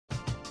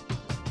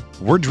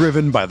We're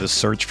driven by the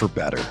search for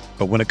better.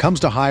 But when it comes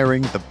to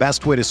hiring, the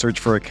best way to search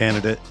for a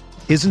candidate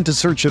isn't to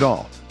search at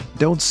all.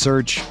 Don't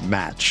search,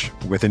 match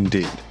with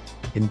Indeed.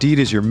 Indeed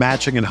is your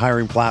matching and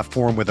hiring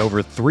platform with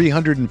over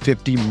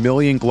 350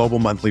 million global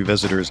monthly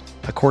visitors,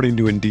 according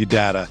to Indeed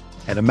data,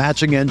 and a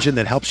matching engine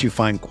that helps you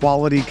find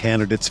quality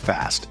candidates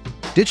fast.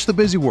 Ditch the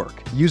busy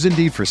work. Use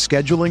Indeed for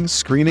scheduling,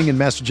 screening, and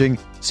messaging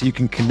so you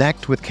can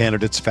connect with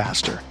candidates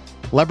faster.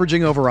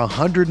 Leveraging over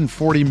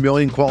 140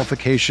 million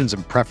qualifications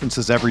and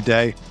preferences every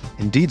day,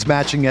 Indeed's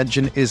matching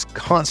engine is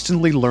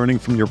constantly learning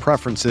from your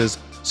preferences,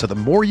 so the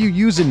more you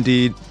use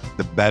Indeed,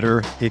 the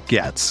better it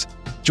gets.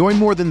 Join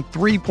more than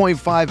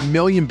 3.5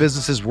 million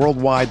businesses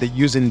worldwide that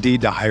use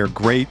Indeed to hire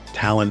great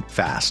talent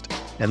fast.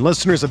 And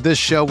listeners of this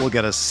show will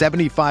get a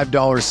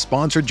 $75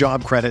 sponsored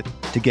job credit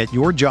to get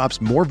your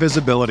jobs more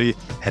visibility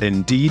at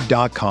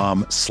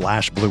Indeed.com/Blue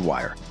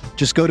Wire.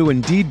 Just go to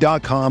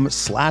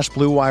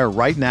Indeed.com/Blue Wire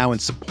right now and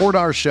support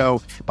our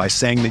show by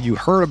saying that you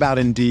heard about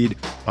Indeed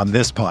on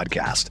this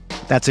podcast.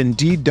 That's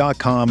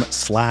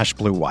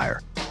Indeed.com/Blue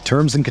Wire.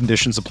 Terms and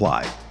conditions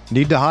apply.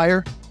 Need to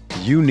hire?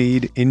 You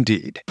need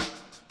Indeed.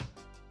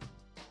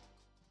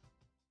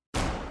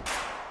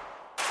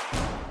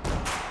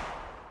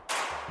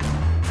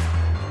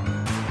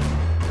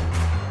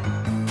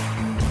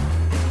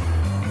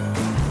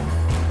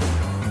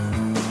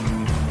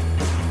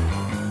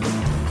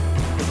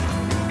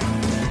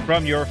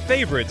 From your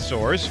favorite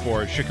source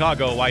for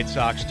Chicago White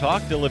Sox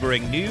talk,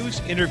 delivering news,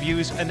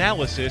 interviews,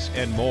 analysis,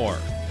 and more.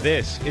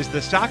 This is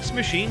the Sox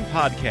Machine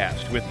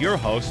Podcast with your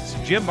hosts,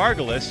 Jim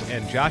Margulis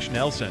and Josh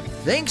Nelson.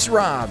 Thanks,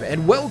 Rob,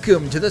 and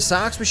welcome to the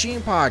Sox Machine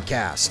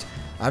Podcast.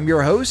 I'm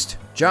your host,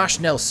 Josh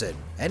Nelson,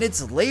 and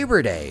it's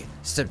Labor Day,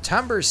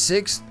 September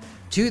 6th,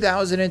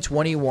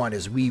 2021,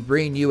 as we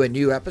bring you a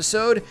new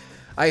episode.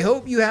 I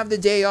hope you have the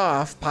day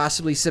off,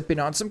 possibly sipping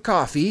on some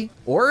coffee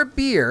or a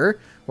beer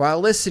while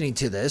listening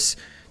to this.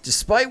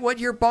 Despite what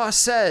your boss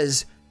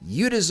says,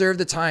 you deserve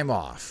the time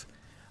off.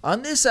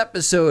 On this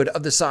episode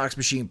of the Sox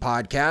Machine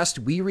Podcast,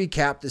 we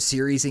recap the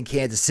series in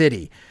Kansas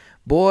City.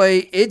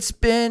 Boy, it's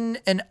been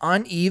an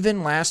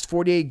uneven last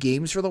 48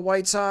 games for the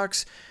White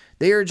Sox.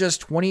 They are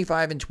just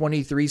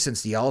 25-23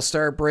 since the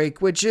All-Star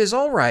break, which is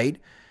all right.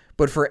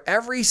 But for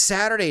every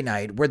Saturday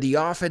night where the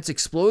offense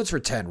explodes for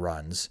 10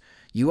 runs,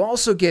 you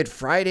also get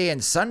Friday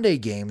and Sunday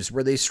games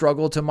where they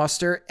struggle to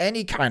muster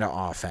any kind of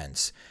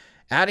offense.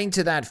 Adding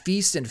to that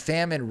feast and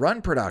famine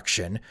run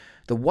production,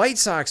 the White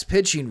Sox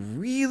pitching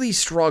really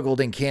struggled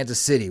in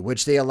Kansas City,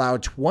 which they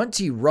allowed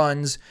 20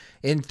 runs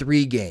in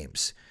 3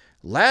 games.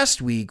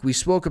 Last week, we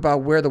spoke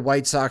about where the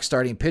White Sox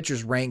starting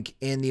pitchers rank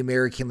in the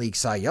American League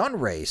Cy Young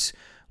race.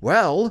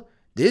 Well,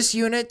 this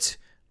unit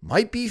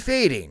might be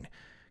fading.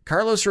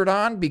 Carlos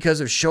Rodon,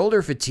 because of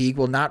shoulder fatigue,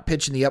 will not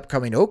pitch in the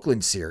upcoming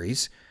Oakland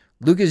series.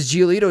 Lucas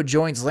Giolito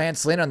joins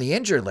Lance Lynn on the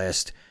injured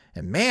list.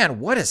 And man,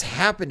 what has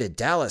happened to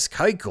Dallas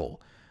Keuchel?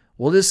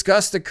 We'll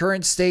discuss the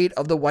current state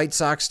of the White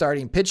Sox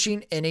starting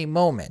pitching in a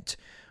moment.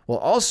 We'll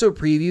also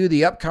preview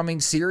the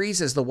upcoming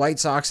series as the White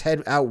Sox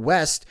head out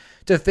west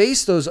to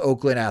face those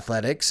Oakland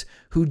Athletics,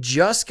 who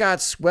just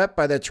got swept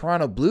by the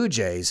Toronto Blue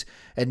Jays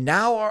and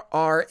now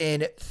are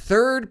in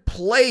third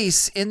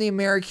place in the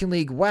American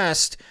League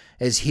West,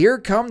 as here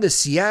come the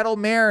Seattle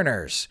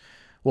Mariners.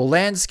 We'll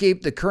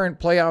landscape the current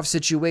playoff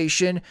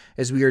situation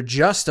as we are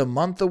just a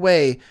month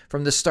away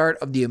from the start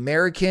of the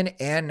American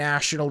and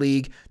National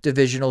League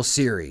Divisional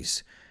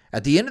Series.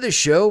 At the end of the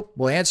show,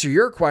 we'll answer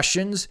your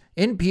questions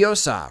in P.O.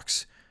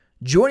 Sox.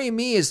 Joining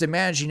me is the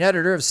managing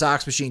editor of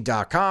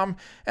SoxMachine.com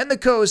and the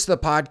co-host of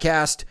the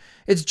podcast,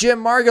 it's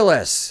Jim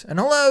Margulis. And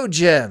hello,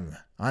 Jim.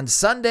 On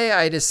Sunday,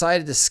 I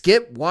decided to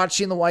skip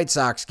watching the White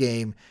Sox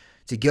game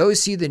to go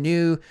see the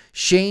new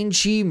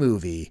Shang-Chi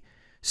movie.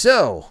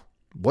 So,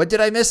 what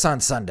did I miss on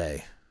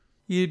Sunday?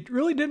 You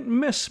really didn't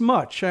miss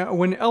much.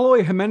 When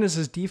Eloy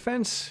Jimenez's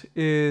defense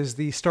is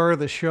the star of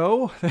the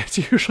show, that's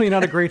usually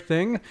not a great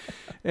thing.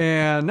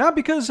 And not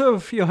because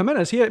of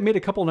Jimenez. He had made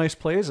a couple nice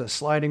plays, a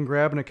sliding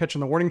grab and a catch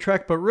on the warning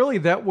track, but really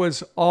that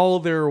was all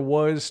there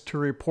was to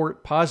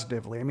report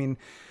positively. I mean,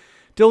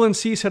 Dylan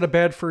Cease had a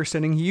bad first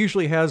inning. He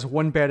usually has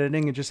one bad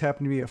inning. It just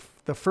happened to be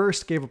the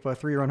first, gave up a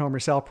 3-run homer.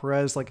 Sal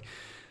Perez,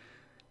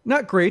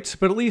 not great,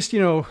 but at least,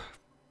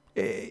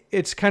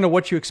 it's kind of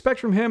what you expect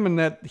from him, and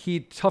that he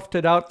toughed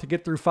it out to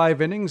get through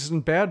 5 innings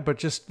isn't bad, but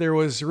just there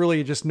was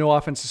really just no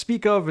offense to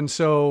speak of. And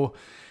so,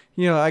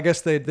 I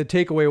guess the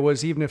takeaway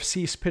was even if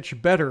Cease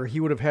pitched better, he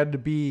would have had to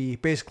be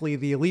basically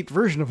the elite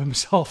version of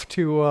himself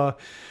to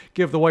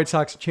give the White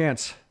Sox a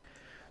chance.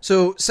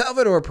 So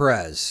Salvador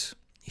Perez,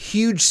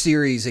 huge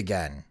series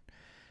again.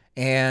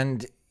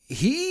 And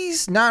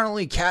he's not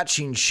only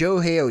catching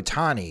Shohei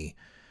Ohtani,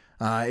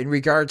 in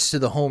regards to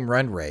the home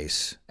run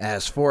race,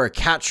 as for a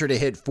catcher to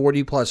hit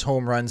 40-plus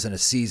home runs in a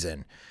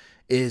season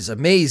is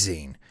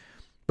amazing.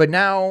 But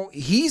now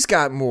he's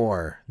got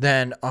more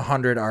than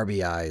 100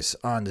 RBIs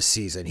on the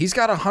season. He's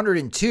got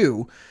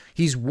 102.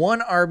 He's 1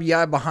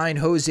 RBI behind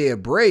Jose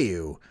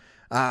Abreu.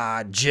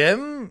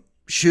 Jim,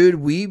 should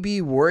we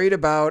be worried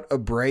about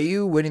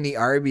Abreu winning the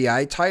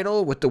RBI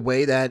title with the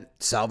way that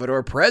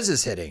Salvador Perez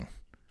is hitting?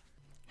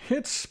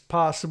 It's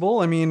possible.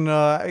 I mean,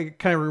 it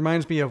kind of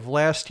reminds me of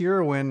last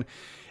year when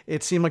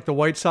it seemed like the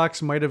White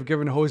Sox might have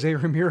given Jose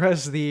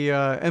Ramirez the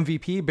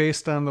MVP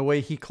based on the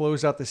way he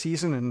closed out the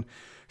season, and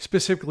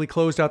specifically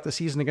closed out the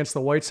season against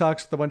the White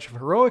Sox with a bunch of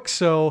heroics.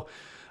 So,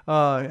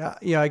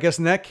 I guess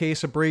in that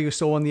case, Abreu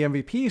still won the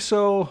MVP.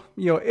 So,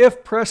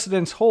 if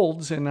precedence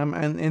holds,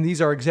 and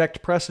these are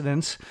exact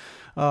precedents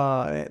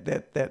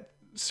that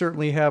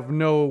certainly have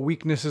no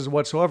weaknesses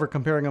whatsoever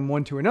comparing them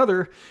one to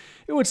another,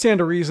 it would stand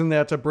to reason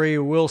that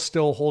Abreu will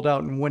still hold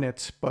out and win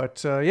it.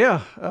 But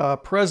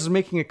Perez is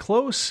making it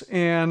close,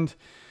 and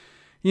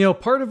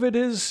part of it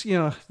is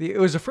it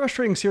was a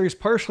frustrating series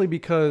partially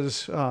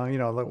because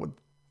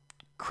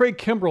Craig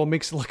Kimbrell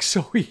makes it look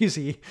so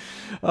easy,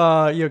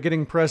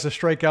 getting Perez to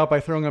strike out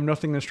by throwing him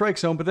nothing in the strike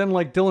zone. But then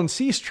Dylan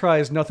Cease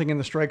tries nothing in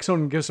the strike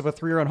zone and gives up a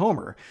 3-run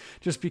homer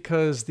just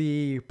because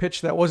the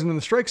pitch that wasn't in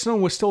the strike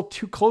zone was still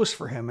too close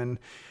for him. And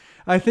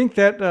I think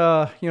that,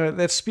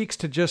 that speaks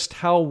to just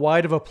how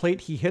wide of a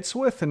plate he hits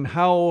with and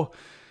how,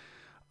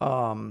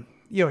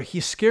 he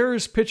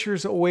scares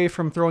pitchers away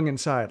from throwing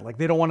inside. Like,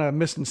 they don't want to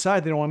miss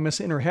inside. They don't want to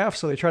miss inner half.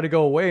 So they try to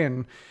go away.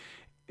 And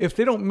if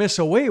they don't miss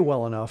away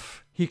well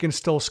enough, he can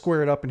still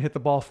square it up and hit the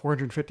ball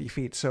 450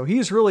 feet. So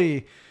he's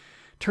really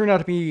turned out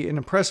to be an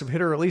impressive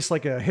hitter, or at least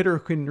like a hitter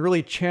who can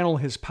really channel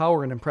his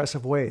power in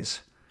impressive ways.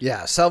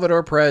 Yeah,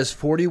 Salvador Perez,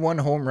 41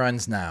 home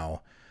runs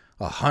now,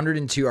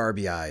 102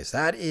 RBIs.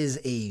 That is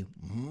a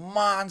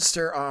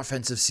monster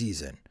offensive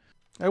season.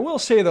 I will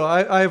say, though,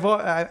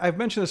 I've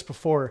mentioned this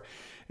before,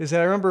 is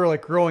that I remember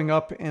growing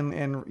up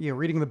and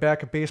reading the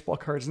back of baseball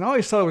cards, and I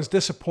always thought it was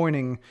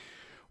disappointing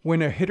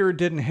when a hitter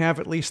didn't have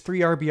at least 3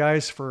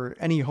 RBIs for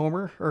any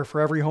homer or for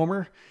every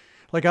homer.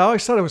 I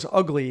always thought it was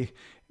ugly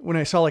when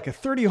I saw a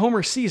 30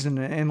 homer season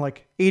and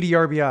 80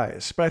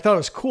 RBIs. But I thought it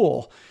was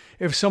cool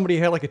if somebody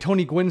had a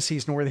Tony Gwynn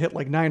season where they hit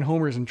 9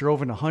 homers and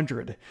drove in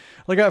 100.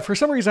 For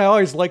some reason, I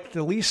always liked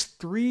at least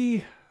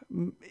 3,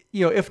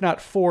 if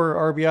not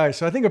 4 RBIs.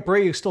 So I think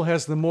Abreu still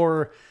has the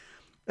more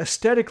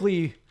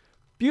aesthetically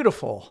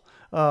beautiful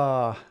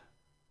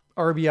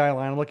RBI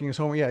line. I'm looking at his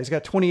homer. Yeah, he's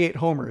got 28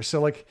 homers.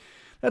 So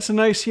that's a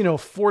nice,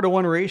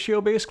 4-to-1 ratio,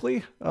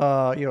 basically,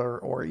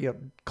 or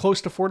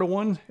close to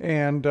 4-to-1.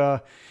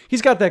 And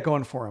he's got that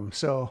going for him.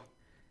 So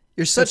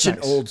you're such an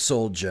old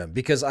soul, Jim,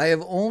 because I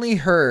have only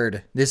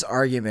heard this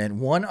argument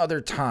one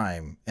other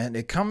time, and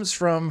it comes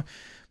from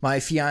my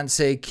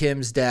fiance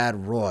Kim's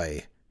dad,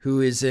 Roy, who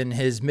is in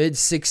his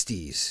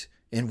mid-60s,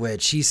 in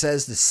which he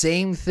says the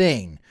same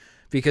thing,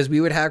 because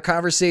we would have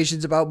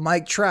conversations about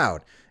Mike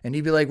Trout, and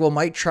he'd be like, well,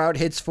 Mike Trout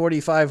hits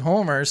 45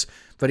 homers,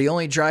 but he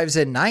only drives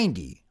in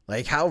 90.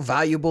 How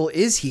valuable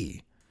is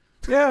he?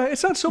 Yeah,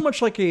 it's not so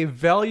much a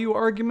value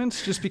argument,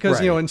 just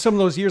because, right. In some of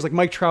those years,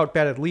 Mike Trout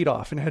batted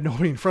leadoff and had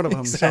nobody in front of him.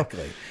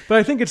 Exactly. So, but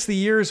I think it's the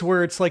years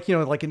where it's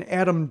an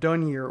Adam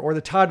Dunn year or the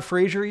Todd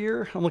Frazier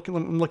year. I'm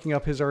looking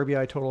up his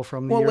RBI total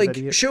from the year that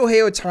he hit.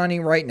 Shohei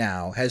Ohtani right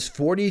now has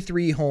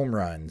 43 home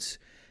runs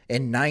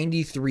and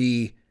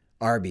 93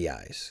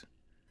 RBIs.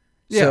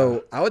 Yeah.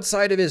 So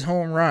outside of his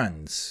home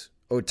runs,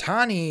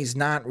 Ohtani's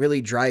not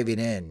really driving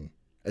in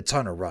a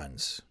ton of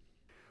runs.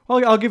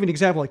 Well, I'll give you an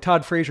example,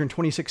 Todd Frazier in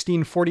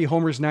 2016, 40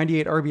 homers,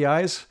 98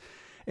 RBIs.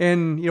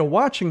 And,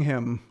 watching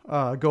him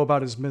go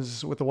about his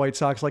business with the White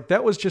Sox,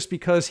 that was just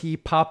because he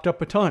popped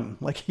up a ton.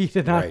 He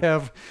did not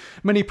have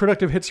many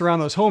productive hits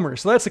around those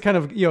homers. So that's the kind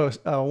of,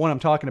 one I'm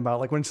talking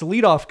about. When it's the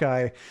leadoff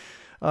guy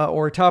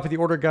or top of the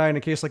order guy, in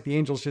a case like the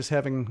Angels just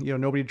having,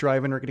 nobody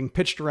drive in or getting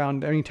pitched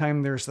around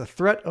anytime there's the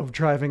threat of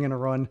driving in a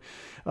run,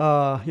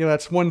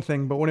 that's one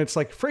thing. But when it's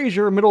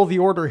Frazier, middle of the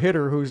order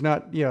hitter who's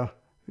not,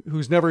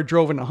 who's never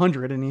drove in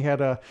 100, and he had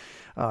a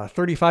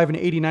 35 and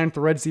 89 with the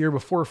Reds the year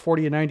before,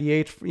 40 and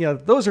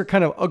 98. Those are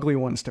kind of ugly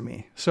ones to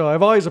me. So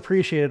I've always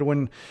appreciated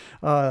when,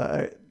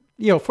 for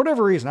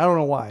whatever reason, I don't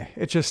know why.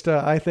 It's just,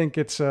 I think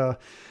it's a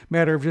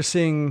matter of just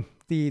seeing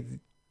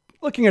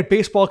looking at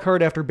baseball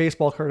card after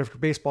baseball card after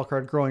baseball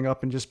card growing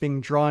up and just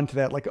being drawn to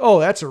that, oh,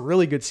 that's a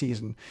really good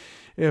season.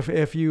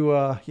 If you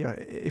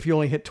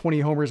only hit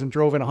 20 homers and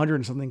drove in 100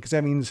 and something, because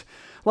that means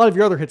a lot of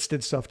your other hits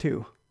did stuff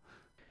too.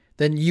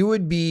 Then you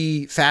would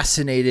be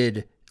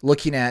fascinated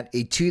looking at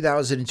a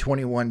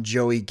 2021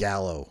 Joey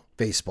Gallo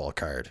baseball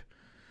card.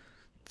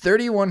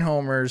 31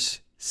 homers,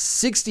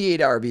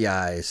 68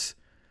 RBIs,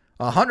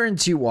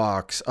 102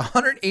 walks,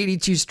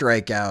 182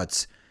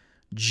 strikeouts,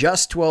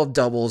 just 12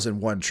 doubles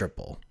and 1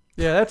 triple.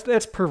 Yeah,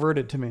 that's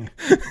perverted to me.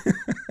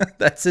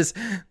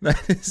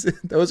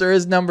 Those are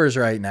his numbers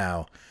right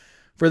now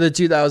for the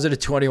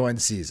 2021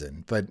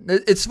 season. But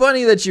it's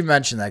funny that you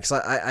mentioned that, because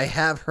I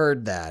have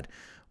heard that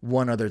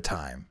one other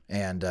time,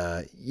 and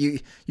you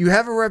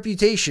have a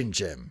reputation,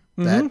 Jim,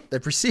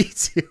 that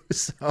precedes you.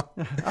 So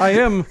I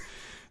am,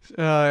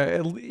 I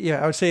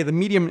would say the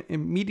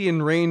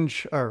median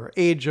range or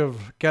age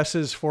of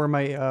guesses for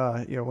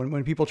my,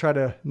 when people try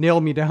to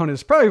nail me down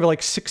is probably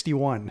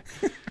 61.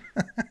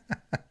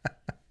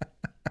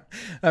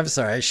 I'm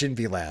sorry, I shouldn't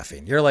be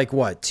laughing. You're like,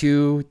 what,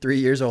 2-3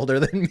 years older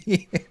than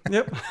me?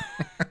 Yep.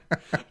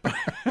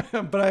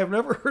 But I have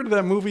never heard of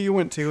that movie you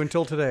went to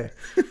until today.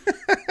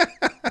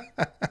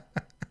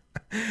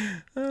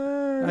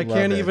 I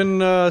can't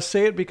even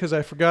say it because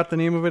I forgot the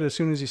name of it as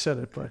soon as you said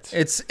it. But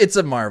it's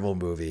a Marvel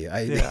movie.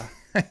 I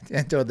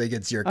don't think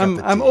it's your cup of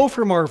tea. I'm O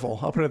for Marvel.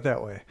 I'll put it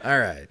that way. All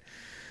right.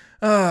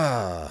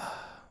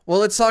 Well,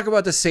 let's talk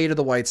about the state of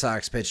the White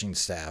Sox pitching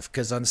staff,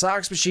 because on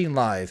Sox Machine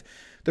Live,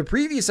 the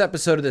previous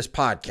episode of this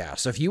podcast,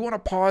 so if you want to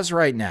pause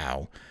right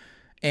now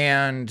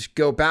and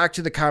go back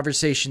to the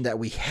conversation that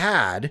we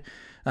had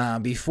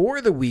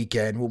before the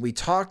weekend when we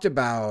talked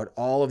about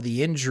all of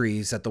the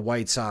injuries that the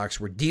White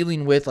Sox were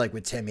dealing with, like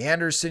with Tim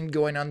Anderson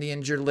going on the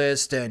injured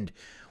list, and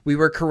we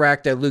were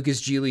correct that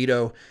Lucas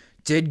Giolito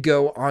did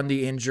go on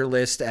the injured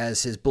list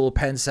as his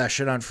bullpen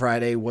session on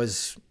Friday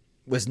was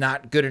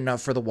not good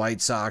enough for the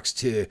White Sox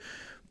to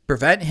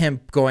prevent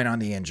him going on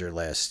the injured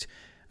list.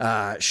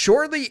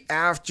 Shortly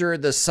after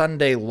the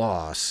Sunday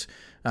loss,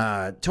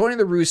 Tony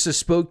La Russa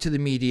spoke to the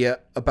media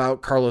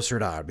about Carlos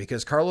Rodon,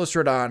 because Carlos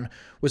Rodon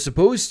was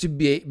supposed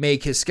to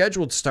make his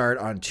scheduled start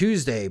on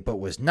Tuesday, but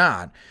was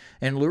not.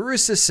 And La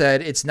Russa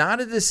said, it's not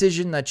a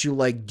decision that you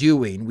like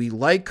doing. We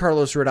like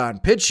Carlos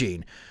Rodon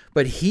pitching,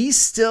 but he's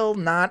still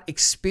not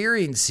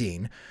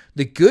experiencing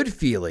the good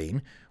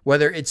feeling,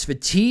 whether it's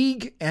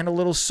fatigue and a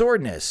little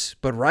soreness.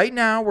 But right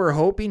now we're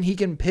hoping he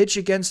can pitch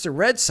against the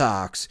Red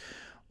Sox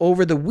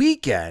over the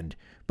weekend,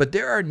 but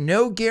there are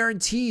no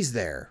guarantees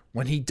there.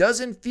 When he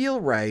doesn't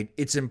feel right,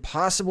 it's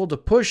impossible to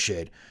push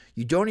it.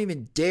 You don't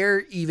even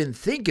dare even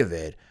think of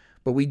it,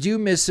 but we do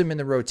miss him in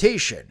the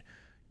rotation.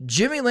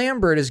 Jimmy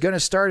Lambert is going to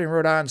start in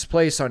Rodon's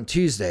place on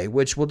Tuesday,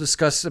 which we'll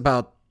discuss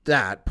about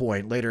that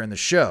point later in the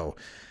show.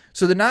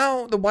 So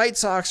now the White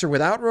Sox are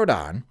without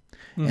Rodon,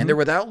 and they're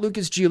without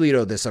Lucas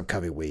Giolito this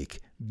upcoming week.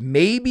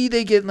 Maybe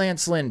they get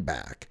Lance Lynn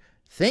back.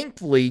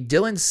 Thankfully,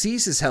 Dylan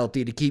Cease is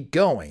healthy to keep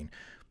going.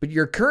 But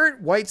your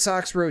current White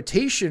Sox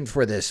rotation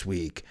for this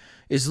week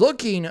is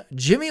looking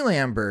Jimmy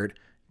Lambert,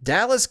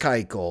 Dallas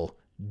Keuchel,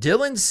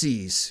 Dylan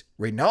Cease,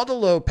 Reynaldo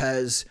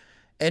Lopez,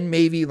 and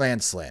maybe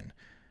Lance Lynn.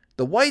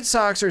 The White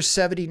Sox are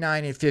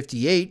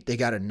 79-58. They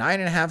got a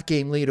 9.5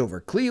 game lead over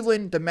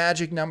Cleveland. The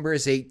magic number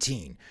is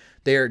 18.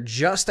 They are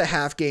just a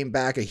half game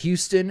back of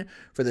Houston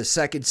for the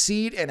second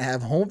seed and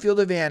have home field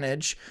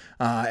advantage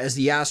as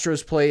the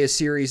Astros play a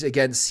series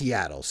against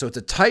Seattle. So it's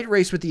a tight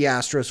race with the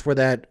Astros for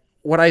that,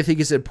 what I think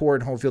is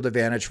important home field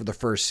advantage for the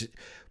first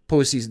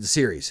postseason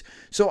series.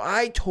 So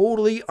I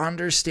totally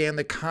understand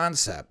the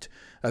concept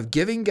of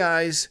giving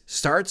guys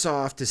starts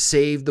off to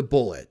save the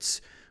bullets.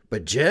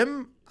 But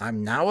Jim,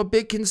 I'm now a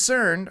bit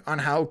concerned on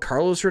how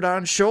Carlos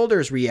Rodon's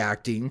shoulder is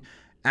reacting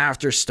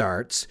after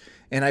starts.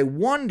 And I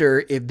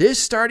wonder if this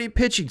starting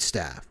pitching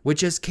staff, which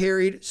has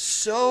carried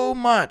so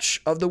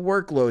much of the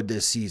workload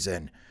this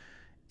season,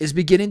 is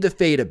beginning to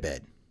fade a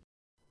bit.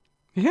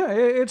 Yeah,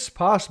 it's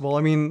possible.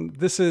 I mean,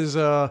 this is,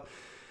 we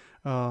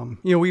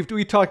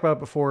talked about it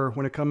before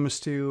when it comes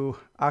to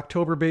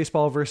October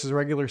baseball versus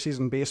regular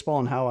season baseball,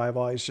 and how I've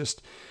always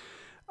just,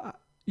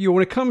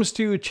 when it comes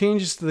to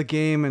changes to the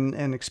game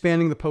and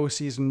expanding the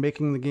postseason,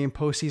 making the game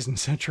postseason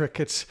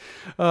centric, it's,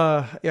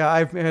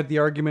 I've had the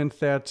argument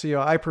that,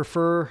 I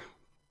prefer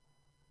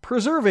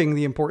preserving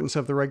the importance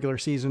of the regular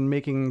season,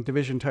 making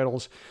division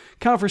titles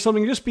count for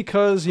something, just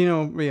because,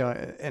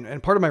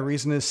 and part of my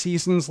reason is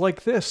seasons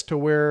like this, to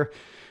where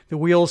the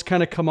wheels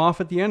kind of come off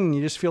at the end and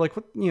you just feel like,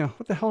 what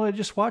the hell did I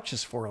just watch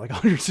this for? Like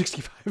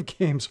 165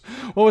 games.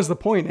 What was the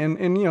point?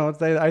 And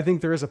I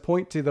think there is a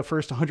point to the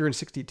first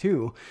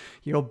 162,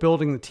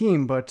 building the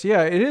team. But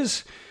yeah, it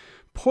is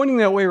pointing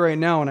that way right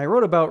now. And I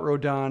wrote about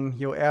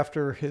Rodon,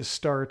 after his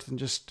start, and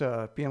just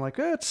being like,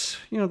 it's,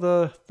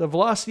 the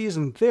velocity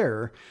isn't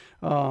there.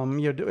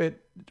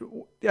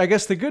 I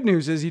guess the good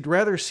news is you'd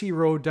rather see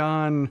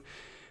Rodon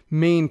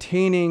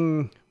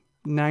maintaining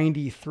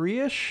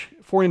 93-ish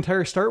for an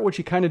entire start, which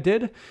he kind of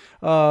did,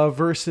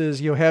 versus,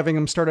 having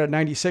him start at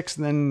 96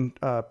 and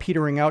then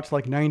petering out to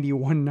like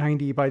 91,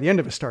 90 by the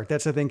end of a start.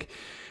 That's, I think,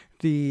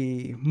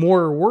 the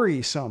more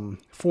worrisome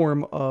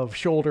form of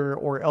shoulder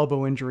or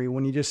elbow injury,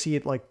 when you just see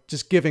it like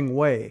just giving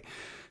way.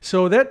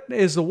 So that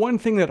is the one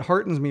thing that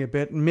heartens me a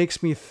bit and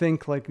makes me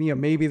think like,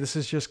 maybe this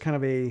is just kind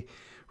of a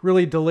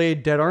really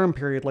delayed dead arm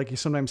period, like you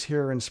sometimes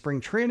hear in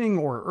spring training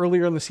or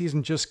earlier in the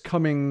season, just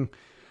coming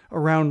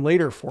around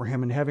later for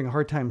him and having a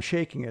hard time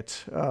shaking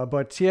it.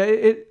 But yeah,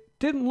 it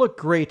didn't look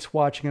great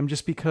watching him,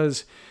 just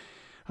because,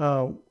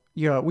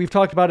 we've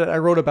talked about it. I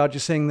wrote about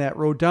just saying that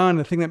Rodon,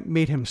 the thing that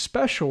made him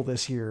special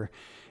this year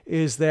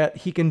is that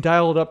he can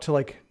dial it up to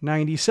like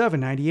 97,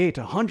 98,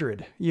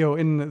 100,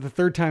 in the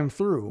third time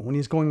through when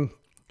he's going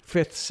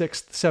 5th,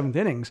 6th, 7th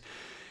innings.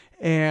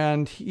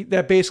 And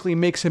that basically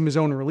makes him his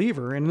own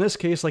reliever. And in this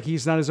case, like,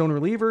 he's not his own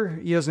reliever.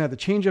 He doesn't have the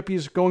changeup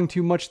he's going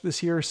too much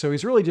this year. So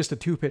he's really just a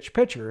 2-pitch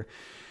pitcher.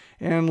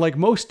 And like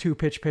most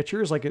 2-pitch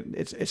pitchers, like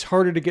it's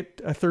harder to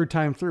get a third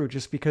time through,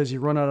 just because you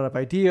run out of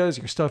ideas.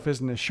 Your stuff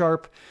isn't as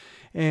sharp,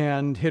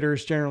 and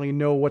hitters generally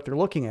know what they're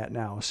looking at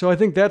now. So I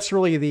think that's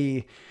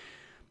really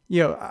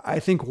I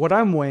think what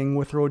I'm weighing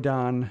with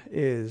Rodon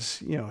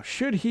is,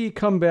 should he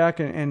come back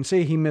and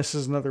say he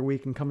misses another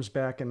week and comes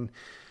back, and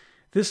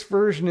this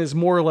version is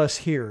more or less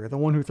here. The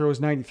one who throws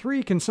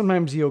 93 can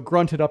sometimes,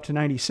 grunt it up to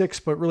 96,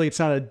 but really it's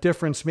not a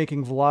difference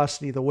making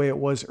velocity the way it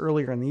was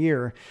earlier in the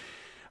year.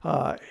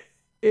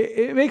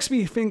 It makes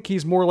me think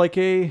he's more like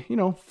a,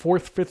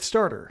 fourth, fifth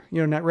starter,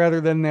 not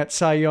rather than that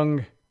Cy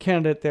Young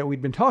candidate that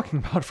we'd been talking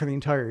about for the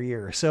entire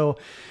year. So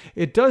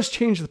it does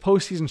change the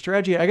postseason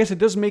strategy. I guess it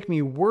does make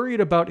me worried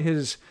about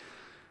his,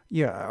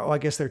 I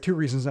guess there are two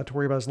reasons not to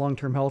worry about his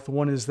long-term health.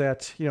 One is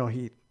that,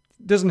 he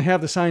doesn't have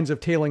the signs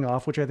of tailing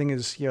off, which I think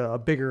is a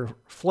bigger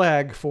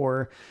flag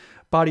for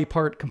body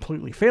part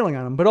completely failing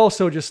on him, but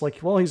also just like,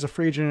 well, he's a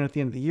free agent at the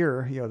end of the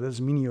year. That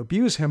doesn't mean you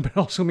abuse him, but it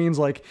also means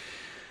like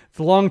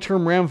the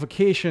long-term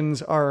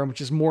ramifications are,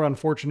 which is more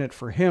unfortunate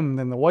for him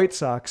than the White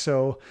Sox.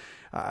 So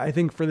I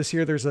think for this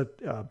year, there's a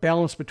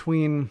balance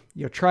between,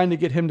 trying to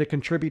get him to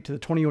contribute to the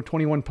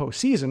 2021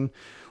 postseason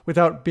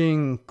without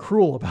being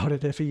cruel about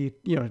it if he,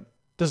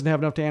 doesn't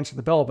have enough to answer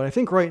the bell. But I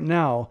think right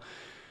now,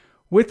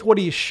 with what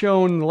he's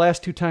shown the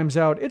last two times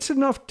out, it's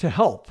enough to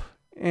help.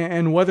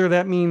 And whether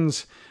that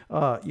means,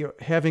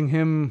 having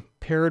him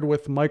paired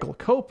with Michael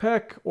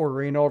Kopech or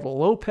Reynaldo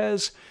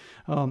Lopez,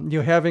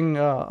 having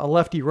a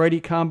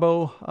lefty-righty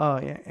combo,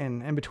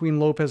 and between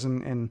Lopez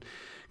and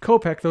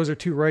Kopech, those are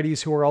two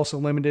righties who are also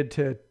limited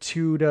to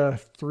 2 to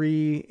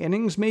 3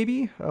 innings,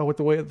 maybe, with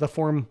the way the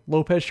form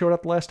Lopez showed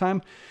up last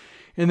time.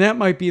 And that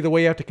might be the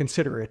way you have to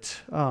consider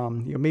it.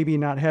 Maybe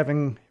not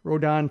having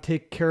Rodon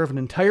take care of an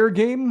entire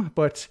game,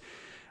 but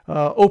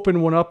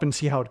open one up and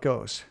see how it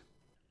goes.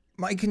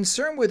 My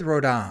concern with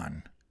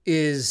Rodon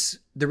is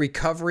the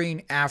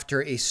recovering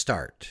after a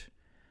start.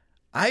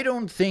 I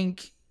don't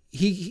think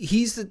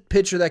he's the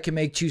pitcher that can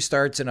make 2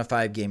 starts in a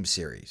 5-game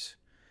series.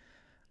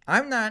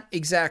 I'm not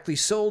exactly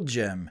sold,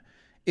 Jim,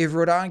 if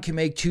Rodon can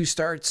make 2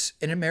 starts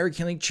in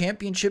American League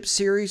Championship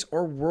Series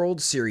or World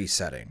Series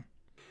setting.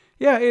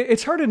 Yeah,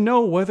 it's hard to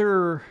know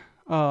whether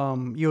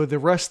the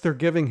rest they're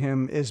giving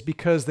him is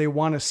because they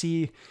want to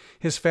see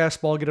his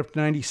fastball get up to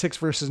 96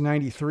 versus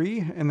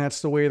 93, and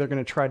that's the way they're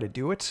going to try to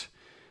do it.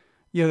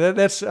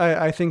 That's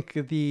I think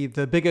the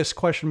biggest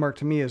question mark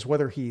to me is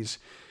whether he's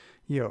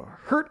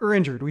hurt or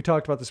injured. We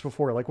talked about this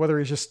before, like whether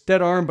he's just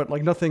dead arm, but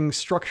like nothing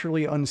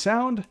structurally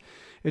unsound.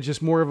 It's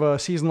just more of a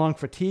season-long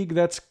fatigue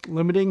that's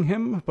limiting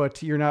him,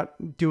 but you're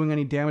not doing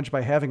any damage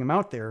by having him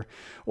out there.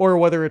 Or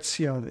whether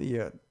it's,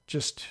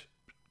 just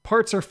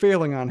parts are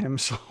failing on him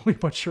slowly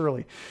but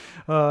surely.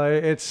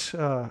 It's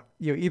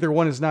either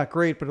one is not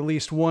great, but at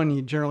least one,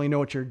 you generally know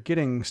what you're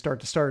getting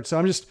start to start.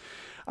 So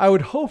I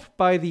would hope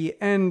by the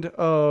end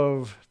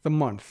of the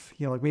month,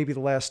 like maybe the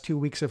last 2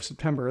 weeks of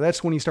September,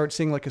 that's when you start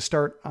seeing like a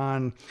start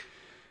on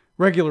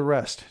regular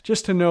rest,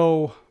 just to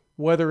know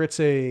whether it's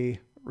a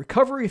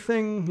recovery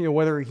thing,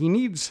 whether he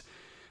needs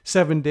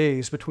 7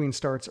 days between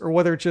starts or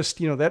whether just,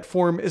 that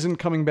form isn't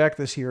coming back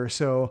this year.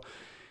 So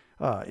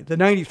the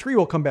 93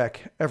 will come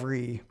back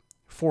every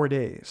 4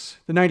 days.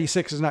 The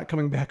 96 is not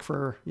coming back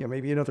for,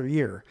 maybe another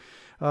year.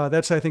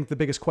 That's, I think, the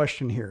biggest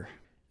question here.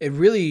 It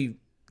really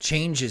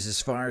changes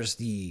as far as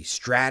the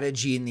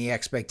strategy and the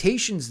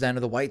expectations then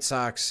of the White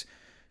Sox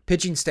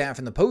pitching staff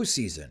in the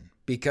postseason.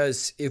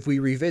 Because if we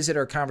revisit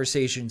our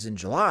conversations in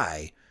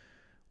July,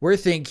 we're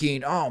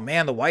thinking, oh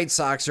man, the White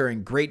Sox are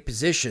in great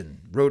position.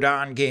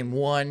 Rodon game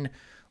 1,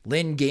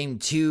 Lynn game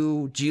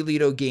 2,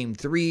 Giolito game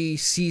 3,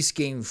 Cease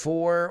game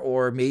 4,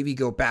 or maybe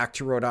go back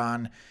to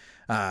Rodon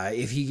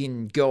if he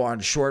can go on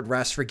short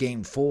rest for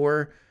game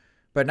 4.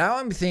 But now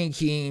I'm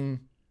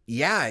thinking,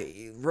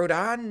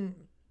 Rodon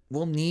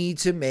will need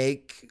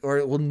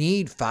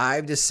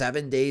 5 to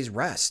 7 days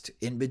rest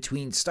in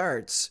between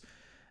starts.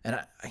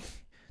 And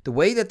the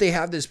way that they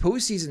have this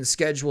postseason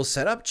schedule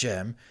set up,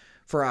 Jim,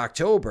 for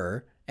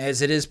October,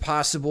 as it is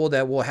possible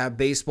that we'll have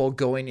baseball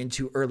going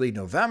into early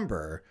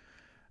November,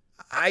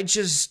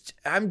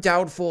 I'm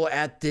doubtful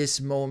at this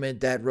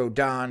moment that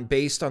Rodon,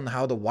 based on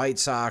how the White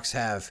Sox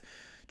have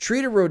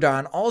treated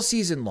Rodon all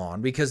season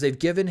long, because they've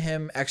given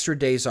him extra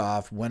days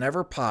off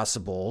whenever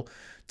possible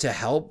to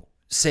help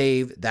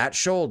save that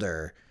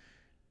shoulder,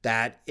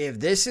 that if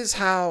this is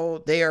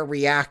how they are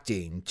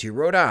reacting to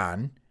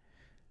Rodon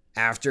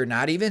after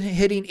not even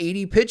hitting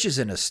 80 pitches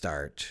in a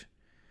start,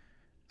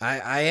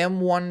 I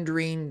am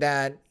wondering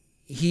that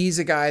he's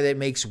a guy that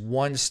makes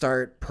 1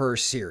 start per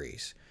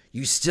series.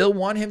 You still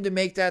want him to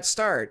make that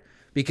start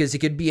because it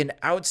could be an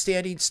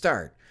outstanding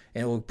start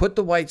and it will put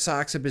the White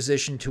Sox in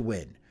position to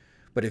win.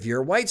 But if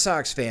you're a White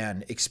Sox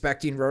fan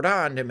expecting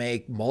Rodon to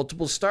make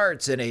multiple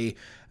starts in a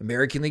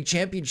American League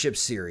Championship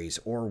Series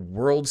or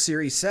World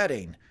Series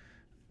setting,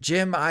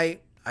 Jim, I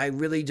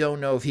really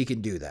don't know if he can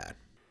do that.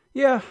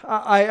 Yeah,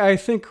 I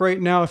think right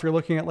now, if you're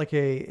looking at like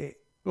a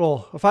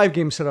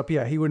 5-game setup,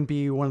 he wouldn't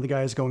be one of the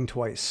guys going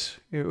twice.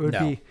 He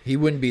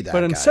wouldn't be that.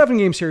 But in a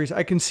 7-game series,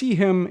 I can see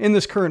him in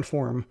this current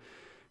form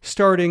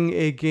starting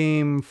a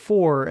game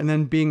 4 and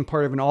then being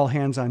part of an all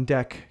hands on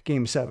deck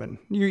game 7.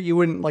 You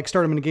wouldn't like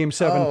start him in a game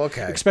 7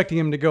 expecting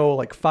him to go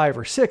like 5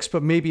 or 6,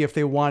 but maybe if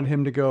they want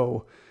him to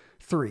go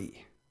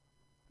 3.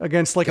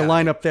 against like a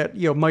lineup that,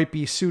 might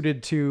be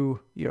suited to,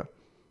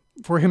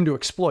 for him to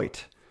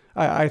exploit.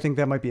 I think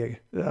that might be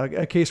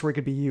a case where it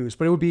could be used,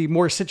 but it would be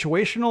more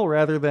situational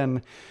rather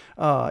than,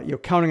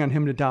 counting on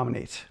him to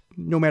dominate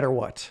no matter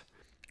what.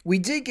 We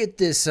did get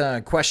this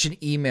question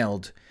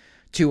emailed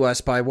to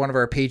us by one of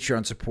our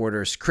Patreon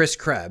supporters, Chris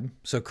Kreb.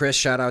 So Chris,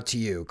 shout out to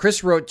you.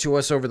 Chris wrote to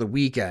us over the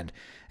weekend.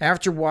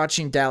 After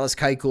watching Dallas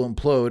Keuchel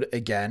implode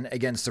again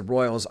against the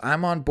Royals,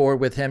 I'm on board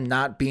with him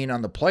not being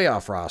on the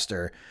playoff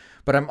roster,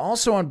 but I'm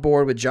also on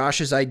board with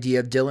Josh's idea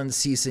of Dylan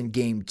Cease in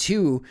Game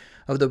 2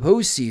 of the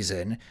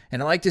postseason,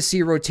 and I like to see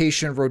a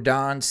rotation of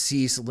Rodon,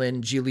 Cease,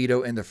 Lynn,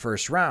 Giolito in the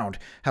first round.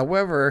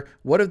 However,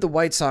 what if the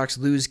White Sox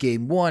lose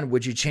Game 1?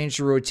 Would you change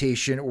the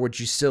rotation, or would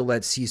you still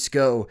let Cease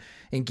go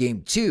in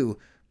Game 2?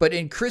 But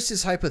in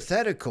Chris's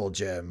hypothetical,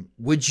 Jim,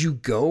 would you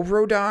go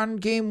Rodon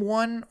Game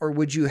 1, or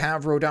would you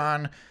have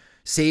Rodon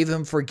save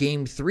him for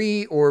Game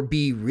 3, or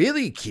be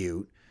really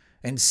cute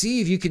and see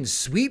if you can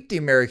sweep the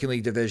American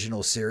League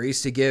Divisional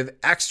Series to give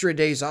extra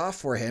days off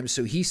for him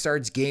so he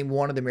starts Game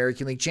 1 of the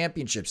American League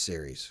Championship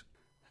Series?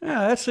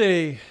 Yeah, that's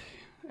a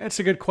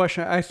good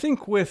question. I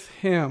think with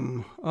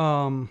him,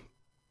 I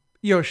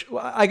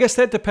guess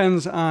that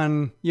depends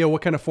on,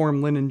 what kind of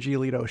form Lynn and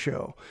Giolito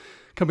show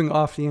coming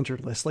off the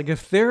injured list. Like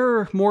if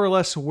they're more or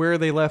less where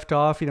they left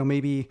off,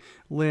 maybe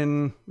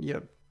Lynn,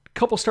 a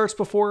couple starts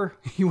before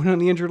he went on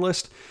the injured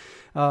list,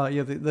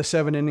 the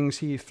 7 innings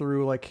he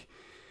threw, like,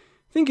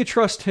 I think you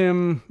trust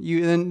him.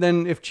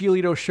 Then if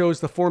Giolito shows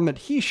the form that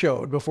he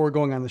showed before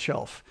going on the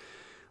shelf,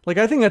 like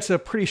I think that's a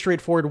pretty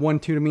straightforward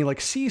 1-2 to me.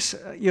 Like Cease,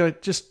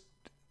 just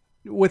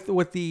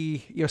with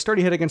the start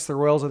he had against the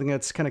Royals, I think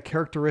that's kind of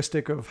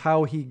characteristic of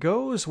how he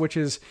goes, which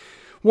is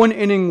one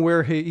inning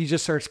where he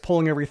just starts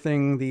pulling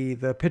everything.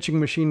 The pitching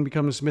machine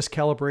becomes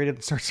miscalibrated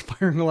and starts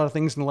firing a lot of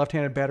things in the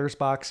left-handed batter's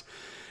box.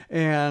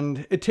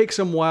 And it takes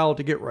him a while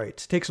to get right.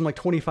 It takes him like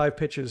 25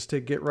 pitches to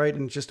get right.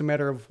 And it's just a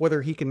matter of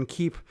whether he can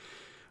keep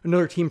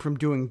another team from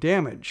doing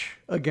damage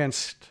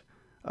against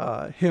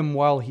him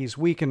while he's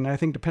weak. And I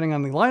think depending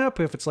on the lineup,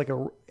 if it's like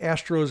a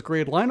Astros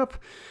grade lineup,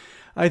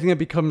 I think it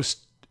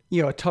becomes,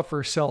 a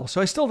tougher sell.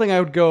 So I still think I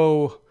would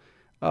go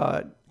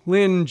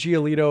Lynn,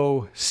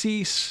 Giolito,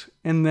 Cease,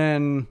 and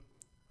then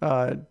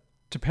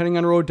depending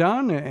on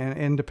Rodon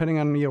and depending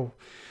on,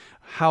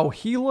 how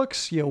he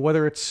looks,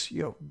 whether it's,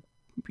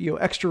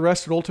 extra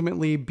rest would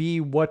ultimately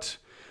be what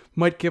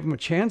might give him a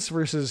chance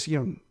versus,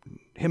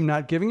 him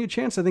not giving you a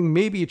chance. I think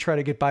maybe you try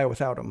to get by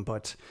without him,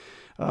 but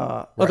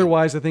right.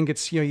 Otherwise I think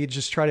it's, you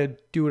just try to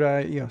do what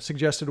I,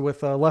 suggested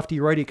with a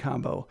lefty-righty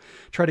combo,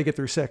 try to get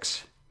through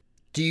 6.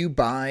 Do you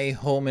buy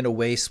home and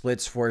away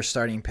splits for a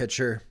starting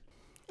pitcher?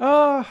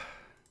 Not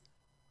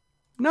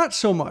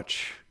so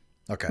much.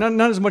 Okay.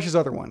 Not as much as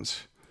other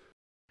ones.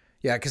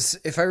 Yeah, because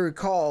if I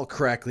recall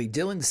correctly,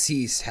 Dylan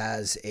Cease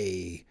has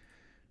a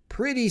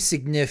pretty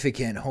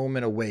significant home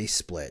and away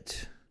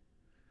split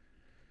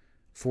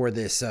for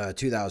this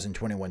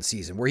 2021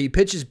 season, where he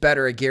pitches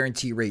better at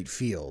guarantee rate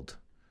field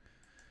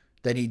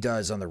than he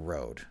does on the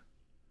road.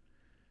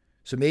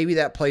 So maybe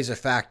that plays a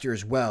factor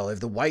as well. If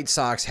the White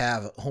Sox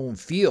have home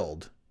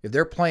field, if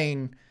they're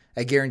playing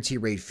at guarantee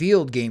rate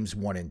field games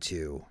 1 and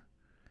 2,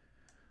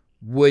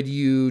 would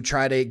you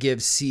try to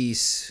give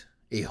Cease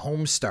a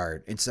home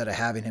start instead of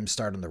having him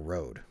start on the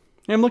road?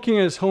 I'm looking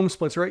at his home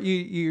splits, right?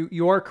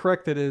 You are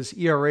correct that his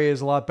ERA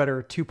is a lot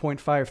better,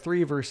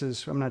 2.53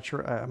 versus, I'm not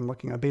sure, I'm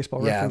looking at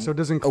Baseball Reference, so it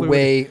doesn't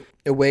include...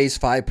 Away's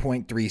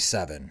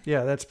 5.37.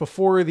 Yeah, that's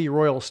before the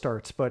Royal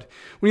starts. But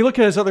when you look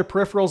at his other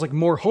peripherals, like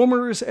more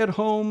homers at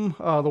home,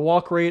 the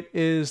walk rate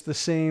is the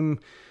same,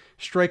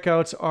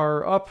 strikeouts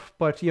are up,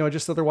 but,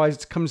 just otherwise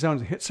it comes down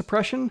to hit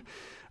suppression.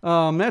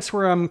 That's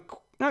where I'm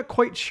not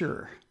quite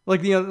sure.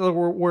 Like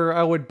where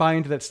I would buy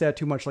into that stat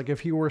too much. Like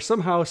if he were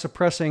somehow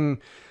suppressing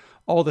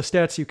all the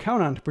stats you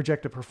count on to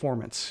project a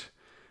performance,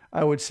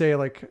 I would say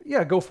like,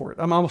 yeah, go for it.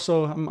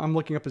 I'm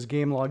looking up his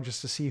game log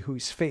just to see who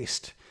he's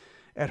faced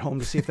at home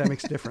to see if that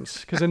makes a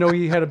difference. Because I know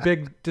he had a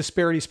big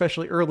disparity,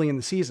 especially early in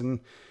the season,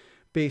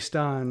 based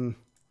on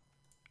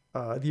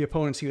the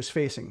opponents he was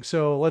facing.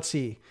 So let's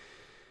see.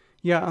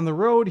 Yeah, on the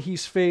road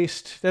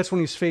that's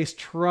when he's faced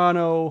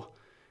Toronto,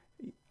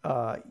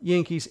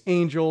 Yankees,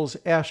 Angels,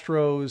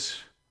 Astros,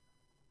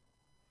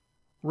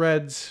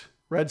 Reds,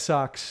 Red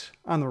Sox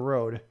on the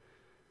road.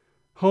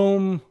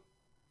 Home,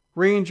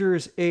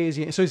 Rangers, A's.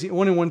 So he's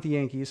 1-1 with the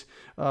Yankees.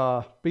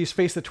 But he's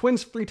faced the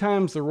Twins 3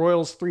 times, the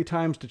Royals 3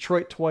 times,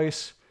 Detroit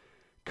twice,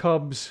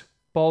 Cubs,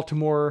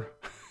 Baltimore.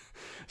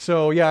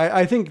 So yeah,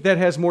 I think that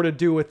has more to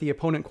do with the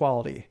opponent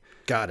quality.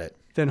 Got it.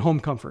 Than home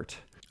comfort.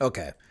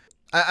 Okay.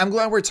 I'm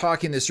glad we're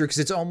talking this through because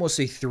it's almost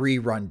a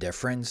 3-run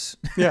difference.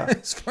 Yeah.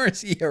 As far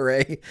as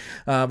ERA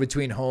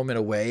between home and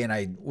away, and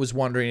I was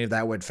wondering if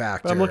that would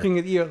factor. But I'm looking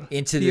at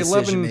into the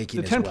decision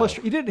making. The 10 as plus.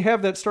 well. He did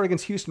have that start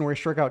against Houston where he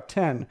struck out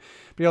 10,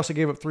 but he also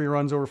gave up 3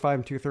 runs over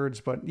 5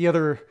 2/3. But the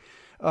other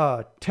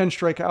 10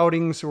 strike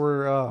outings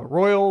were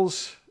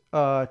Royals,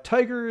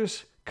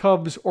 Tigers,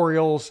 Cubs,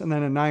 Orioles, and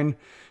then a 9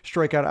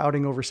 strikeout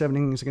outing over 7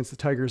 innings against the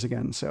Tigers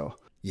again. So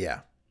yeah,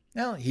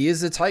 well, he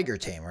is a Tiger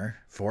tamer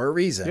for a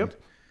reason. Yep.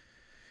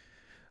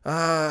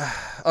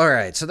 All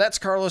right, so that's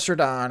Carlos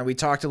Rodon. We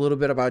talked a little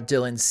bit about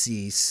Dylan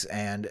Cease,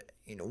 and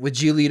with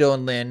Giolito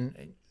and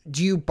Lynn,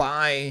 do you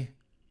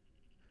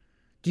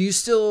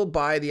still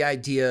buy the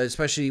idea,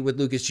 especially with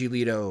Lucas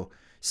Giolito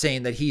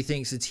saying that he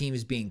thinks the team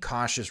is being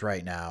cautious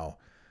right now,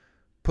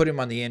 put him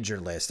on the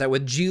injured list, that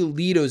with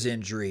Giolito's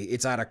injury,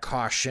 it's out of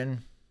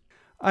caution?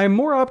 I'm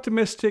more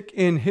optimistic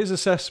in his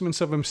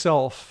assessments of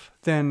himself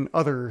than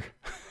other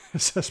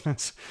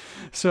assessments.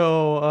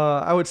 So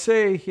I would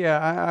say,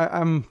 yeah,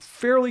 I'm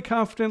fairly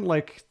confident.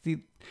 Like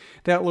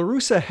that La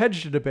Russa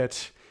hedged it a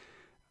bit.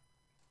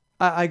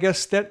 I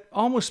guess that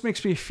almost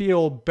makes me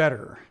feel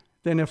better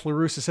than if La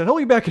Russa said he'll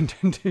be back in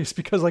 10 days,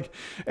 because like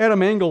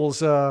Adam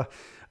Engel's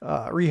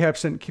rehab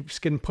stint keeps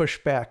getting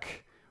pushed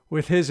back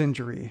with his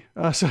injury.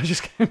 So it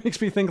just kind of makes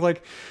me think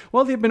like,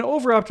 well, they've been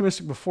over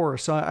optimistic before,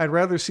 so I'd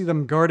rather see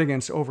them guard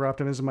against over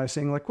optimism by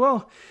saying like,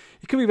 well,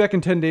 he could be back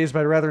in 10 days, but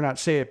I'd rather not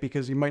say it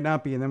because he might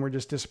not be, and then we're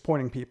just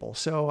disappointing people.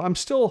 So I'm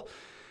still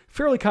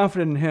fairly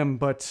confident in him,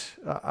 but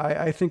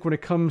I think when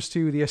it comes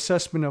to the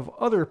assessment of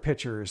other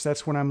pitchers,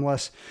 that's when I'm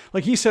less,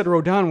 like he said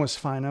Rodon was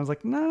fine. I was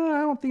like, nah,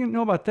 I don't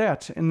know about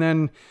that. And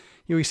then,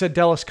 he said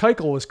Dallas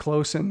Keuchel was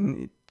close,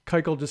 and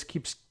Keuchel just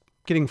keeps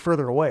getting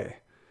further away.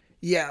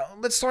 Yeah,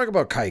 let's talk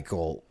about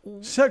Keuchel.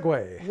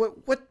 Segue.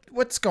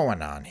 What's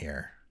going on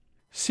here?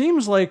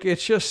 Seems like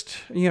it's just,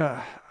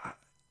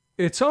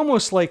 it's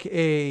almost like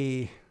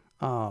a,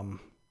 well,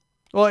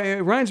 it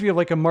reminds me of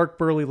like a Mark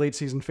Burley late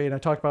season fade. I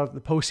talked about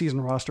the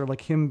postseason roster,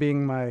 like him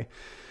being my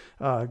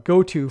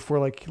go-to for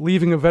like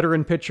leaving a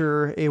veteran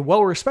pitcher, a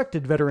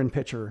well-respected veteran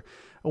pitcher,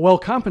 a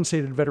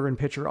well-compensated veteran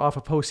pitcher off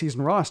a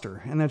postseason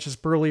roster. And that's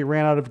just Burley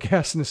ran out of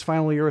gas in his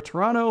final year at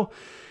Toronto.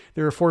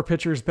 There were 4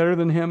 pitchers better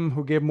than him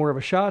who gave more of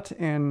a shot,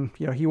 and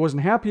he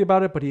wasn't happy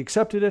about it, but he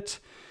accepted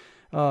it,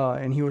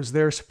 and he was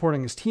there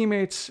supporting his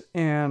teammates,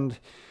 and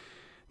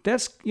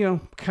that's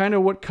kind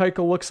of what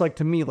Keuchel looks like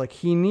to me. Like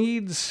he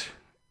needs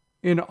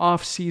an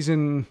off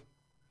season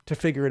to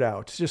figure it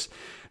out. It's just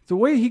the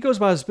way he goes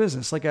about his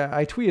business. Like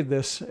I tweeted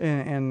this,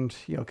 and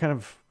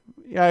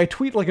I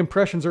tweet like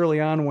impressions early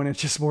on when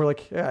it's just more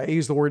like, I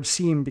use the word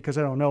seem because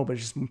I don't know, but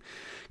it's just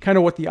kind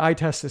of what the eye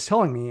test is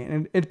telling me,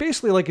 and it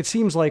basically like it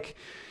seems like,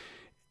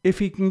 if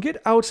he can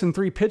get outs in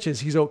 3 pitches,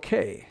 he's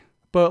okay.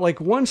 But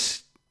like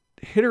once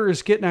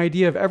hitters get an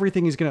idea of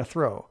everything he's going to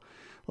throw,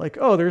 like,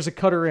 oh, there's a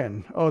cutter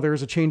in. Oh,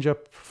 there's a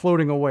changeup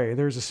floating away.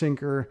 There's a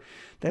sinker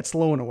that's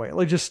low and away.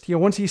 Like just,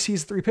 once he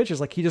sees 3 pitches,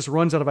 like he just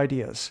runs out of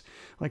ideas.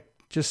 Like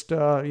just,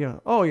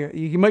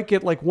 you might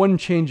get like one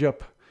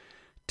changeup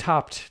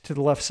topped to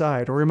the left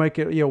side, or you might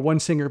get, one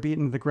sinker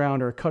beaten to the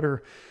ground, or a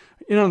cutter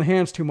in on the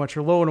hands too much,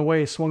 or low and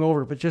away swung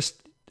over. But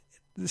just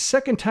the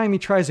second time he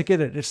tries to get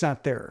it, it's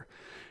not there.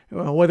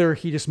 Whether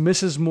he just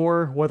misses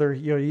more, whether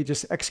he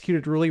just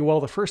executed really well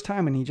the first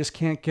time and he just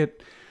can't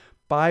get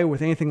by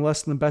with anything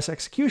less than the best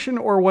execution,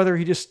 or whether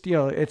he just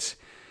it's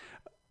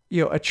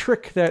a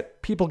trick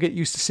that people get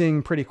used to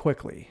seeing pretty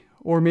quickly,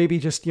 or maybe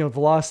just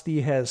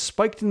velocity has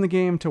spiked in the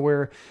game to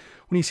where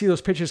when you see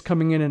those pitches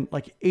coming in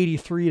like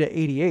 83 to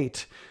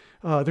 88,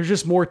 there's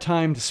just more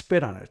time to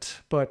spit on it.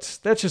 But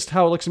that's just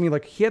how it looks to me.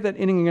 Like he had that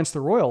inning against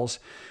the Royals,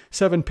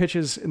 7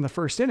 pitches in the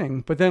first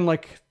inning, but then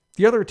like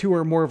the other 2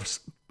 are more of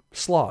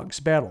slogs,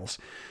 battles.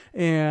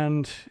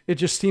 And it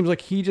just seems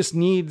like he just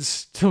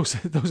needs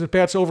those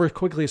at-bats over as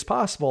quickly as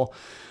possible,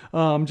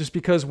 just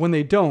because when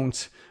they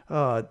don't,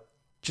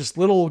 just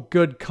little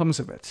good comes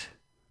of it.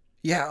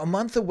 Yeah, a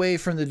month away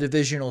from the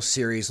divisional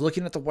series,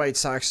 looking at the White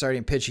Sox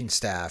starting pitching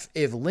staff,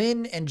 if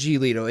Lynn and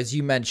Giolito, as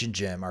you mentioned,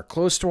 Jim, are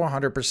close to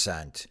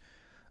 100%,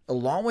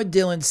 along with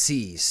Dylan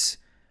Cease,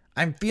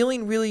 I'm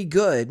feeling really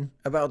good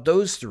about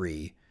those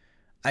 3.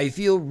 I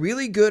feel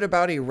really good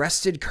about a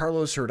rested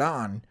Carlos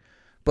Rodon,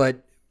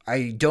 but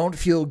I don't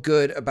feel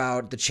good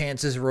about the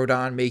chances of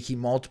Rodon making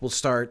multiple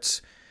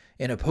starts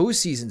in a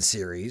postseason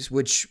series,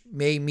 which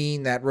may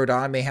mean that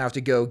Rodon may have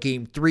to go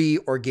game 3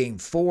 or game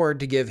 4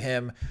 to give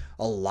him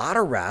a lot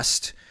of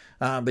rest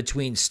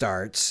between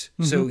starts,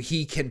 so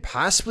he can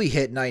possibly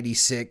hit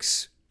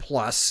 96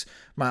 plus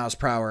miles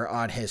per hour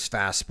on his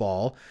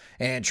fastball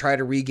and try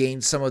to regain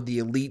some of the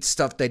elite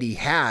stuff that he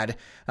had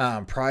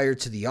prior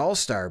to the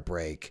All-Star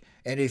break.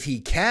 And if he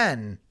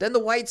can, then the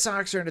White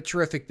Sox are in a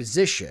terrific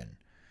position.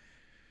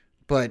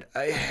 But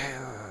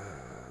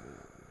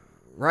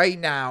right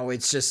now,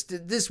 it's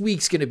just, this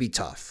week's going to be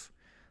tough.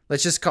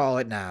 Let's just call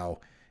it now.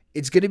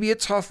 It's going to be a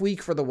tough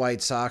week for the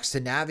White Sox to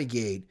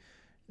navigate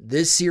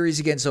this series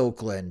against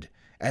Oakland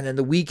and then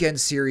the weekend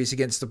series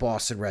against the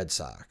Boston Red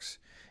Sox.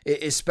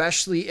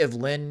 Especially if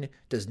Lynn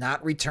does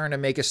not return to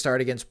make a start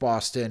against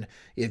Boston,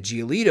 if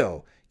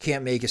Giolito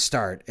can't make a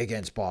start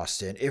against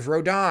Boston, if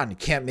Rodon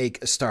can't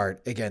make a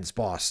start against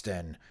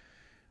Boston.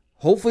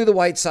 Hopefully the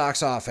White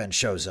Sox offense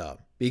shows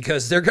up,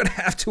 because they're going to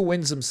have to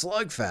win some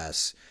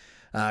slugfests.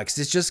 Because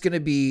it's just going to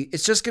be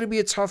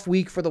a tough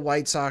week for the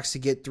White Sox to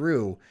get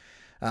through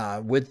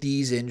with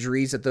these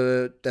injuries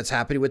that's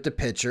happening with the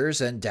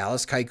pitchers, and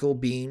Dallas Keuchel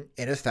being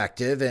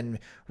ineffective. And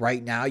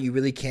right now, you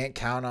really can't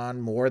count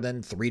on more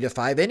than 3 to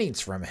 5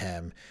 innings from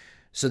him.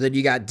 So then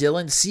you got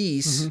Dylan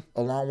Cease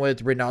along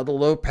with Reynaldo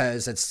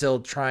Lopez that's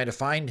still trying to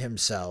find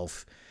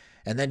himself.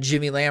 And then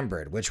Jimmy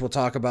Lambert, which we'll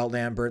talk about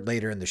Lambert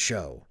later in the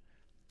show.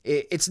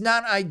 It's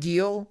not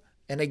ideal.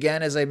 And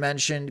again, as I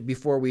mentioned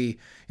before we,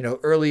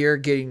 earlier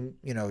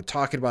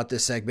talking about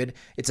this segment,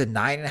 it's a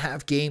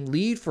 9.5 game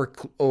lead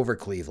over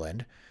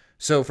Cleveland.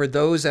 So for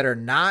those that are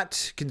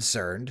not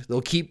concerned,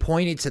 they'll keep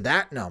pointing to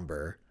that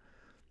number.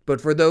 But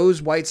for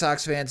those White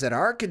Sox fans that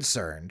are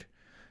concerned,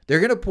 they're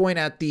going to point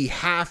at the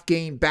half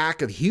game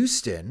back of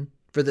Houston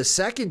for the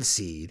second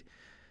seed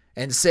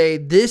and say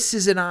this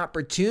is an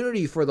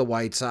opportunity for the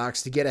White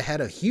Sox to get ahead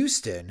of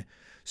Houston.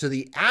 So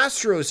the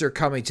Astros are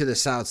coming to the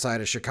south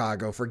side of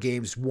Chicago for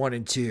games 1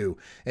 and 2.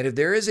 And if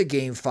there is a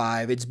game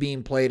 5, it's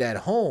being played at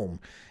home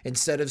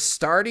instead of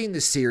starting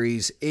the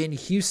series in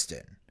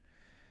Houston.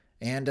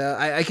 And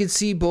I can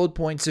see both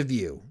points of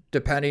view,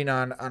 depending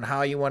on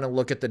how you want to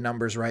look at the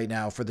numbers right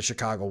now for the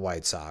Chicago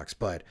White Sox.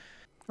 But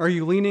are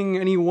you leaning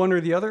any one or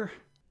the other?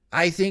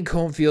 I think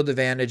home field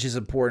advantage is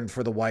important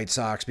for the White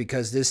Sox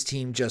because this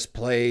team just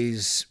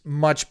plays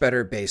much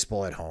better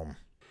baseball at home.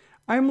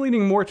 I'm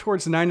leaning more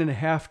towards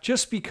 9.5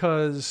 just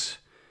because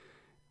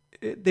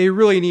they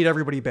really need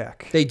everybody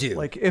back. They do.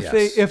 Like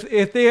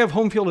if they have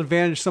home field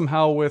advantage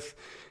somehow with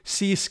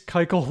Cease,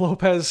 Keuchel,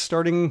 Lopez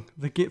starting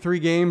the 3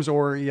 games,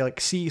 or like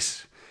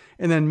Cease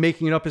and then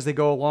making it up as they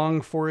go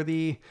along for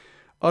the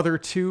other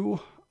 2,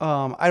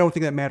 I don't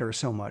think that matters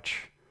so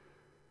much.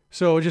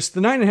 So just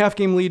the 9.5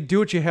 game lead, do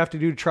what you have to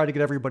do to try to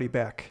get everybody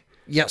back.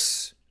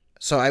 Yes.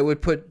 So I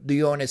would put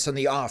the onus on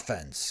the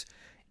offense.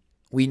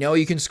 We know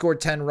you can score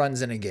 10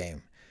 runs in a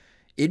game.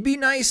 It'd be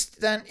nice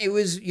that it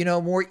was,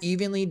 more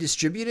evenly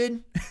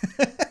distributed.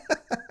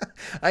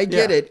 I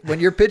get it. When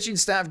your pitching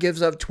staff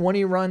gives up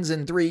 20 runs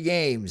in 3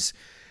 games,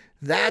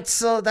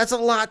 that's a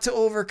lot to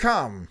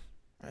overcome.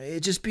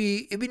 It'd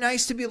be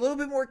nice to be a little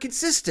bit more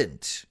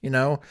consistent,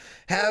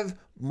 have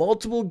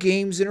multiple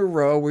games in a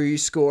row where you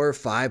score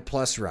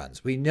 5+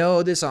 runs. We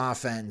know this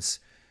offense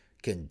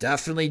can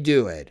definitely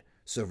do it.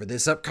 So for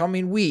this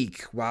upcoming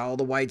week, while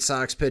the White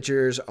Sox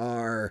pitchers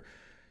are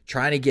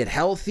trying to get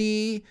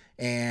healthy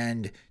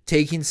and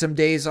taking some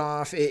days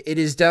off, it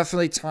is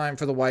definitely time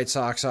for the White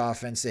Sox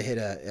offense to hit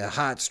a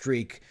hot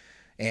streak.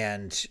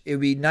 And it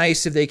would be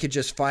nice if they could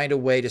just find a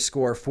way to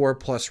score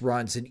 4+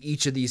 runs in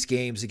each of these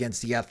games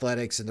against the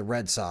Athletics and the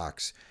Red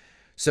Sox,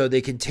 so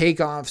they can take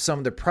off some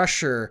of the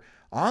pressure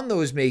on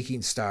those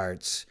making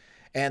starts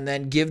and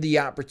then give the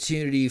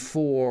opportunity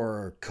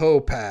for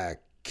Kopech,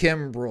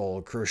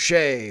 Kimbrel,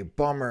 Crochet,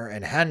 Bummer,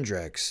 and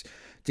Hendricks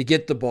to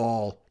get the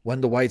ball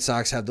when the White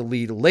Sox have the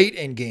lead late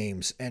in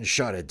games and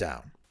shut it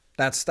down.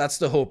 That's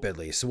the hope, at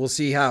least. So we'll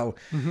see how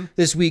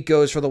this week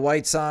goes for the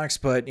White Sox.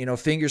 But,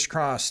 fingers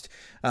crossed,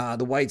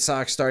 the White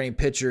Sox starting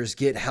pitchers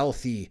get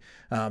healthy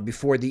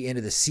before the end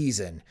of the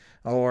season.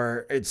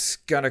 Or it's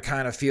going to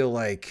kind of feel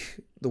like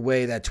the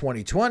way that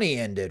 2020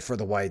 ended for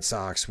the White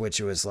Sox,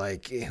 which was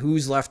like,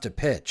 who's left to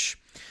pitch?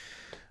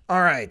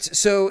 All right,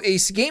 so a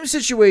game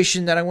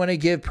situation that I want to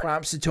give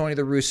props to Tony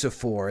La Russa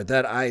for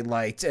that I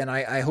liked, and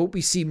I hope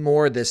we see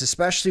more of this,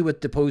 especially with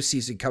the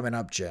postseason coming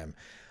up, Jim.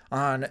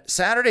 On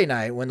Saturday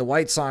night, when the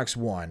White Sox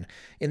won,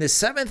 in the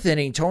 7th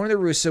inning, Tony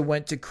La Russa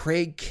went to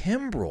Craig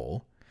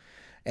Kimbrel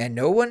and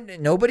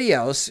nobody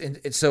else. And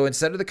so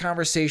instead of the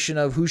conversation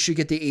of who should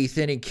get the 8th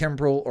inning,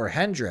 Kimbrel or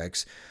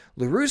Hendricks,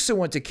 La Russa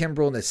went to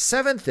Kimbrel in the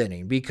 7th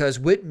inning because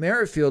Whit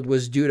Merrifield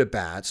was due to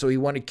bat. So he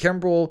wanted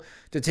Kimbrel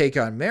to take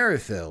on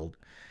Merrifield.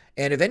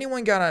 And if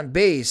anyone got on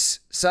base,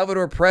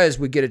 Salvador Perez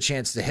would get a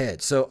chance to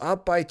hit. So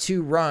up by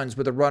 2 runs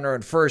with a runner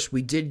on first,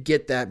 we did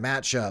get that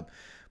matchup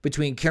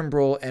between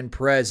Kimbrel and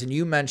Perez. And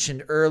you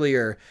mentioned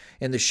earlier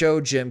in the show,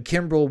 Jim,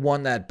 Kimbrel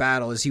won that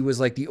battle as he was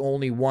like the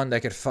only one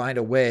that could find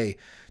a way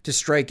to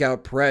strike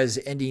out Perez,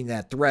 ending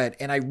that threat.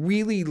 And I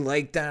really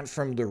like that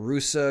from La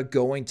Russa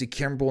going to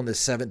Kimbrel in the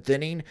 7th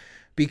inning,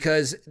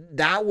 because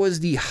that was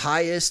the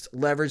highest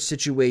leverage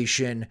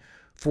situation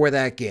for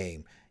that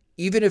game,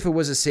 even if it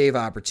was a save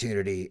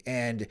opportunity.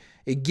 And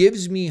it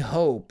gives me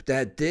hope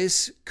that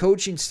this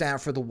coaching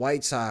staff for the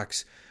White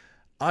Sox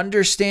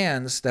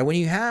understands that when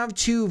you have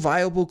 2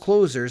 viable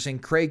closers in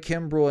Craig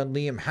Kimbrel and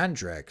Liam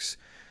Hendricks,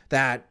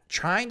 that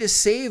trying to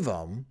save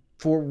them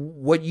for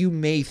what you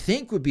may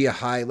think would be a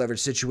high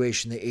leverage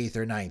situation in the 8th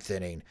or 9th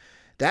inning,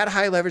 that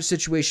high leverage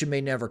situation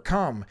may never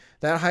come.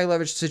 That high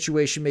leverage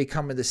situation may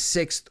come in the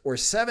 6th or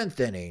 7th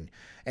inning,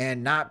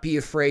 and not be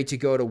afraid to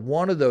go to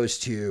one of those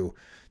 2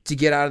 to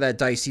get out of that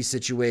dicey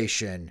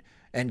situation.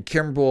 And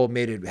Kimbrel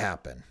made it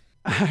happen.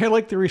 I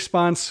like the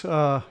response, with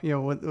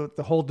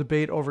the whole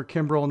debate over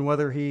Kimbrel and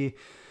whether he,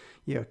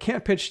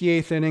 can't pitch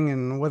the 8th inning,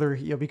 and whether,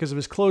 because of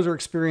his closer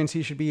experience,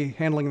 he should be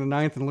handling the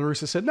 9th. And La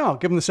Russa said, no,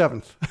 give him the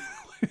 7th.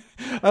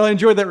 I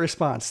enjoyed that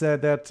response.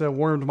 That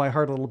warmed my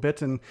heart a little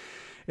bit. And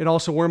it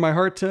also warmed my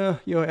heart to,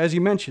 as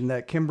you mentioned,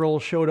 that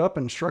Kimbrel showed up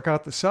and struck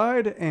out the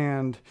side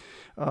and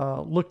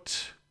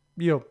looked,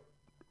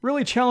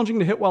 really challenging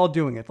to hit while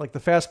doing it. Like the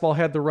fastball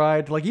had the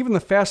ride, like even the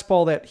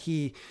fastball that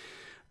he,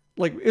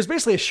 like, it was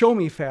basically a show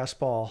me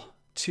fastball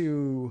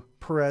to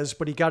Perez,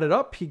 but he got it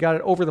up. He got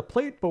it over the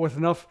plate, but with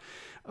enough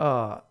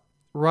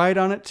ride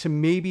on it to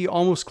maybe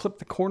almost clip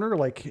the corner.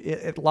 Like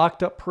it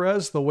locked up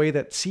Perez the way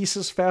that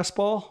Cease's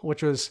fastball,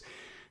 which was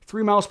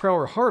 3 miles per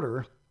hour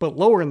harder, but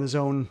lower in the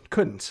zone,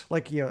 couldn't.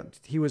 Like,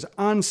 he was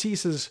on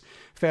Cease's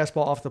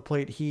fastball off the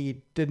plate.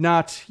 He did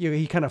not,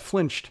 he kind of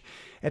flinched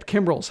at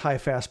Kimbrel's high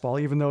fastball,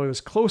 even though it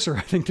was closer,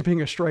 I think, to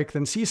being a strike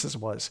than Cease's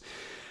was.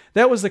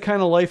 That was the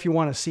kind of life you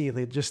want to see.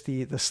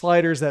 The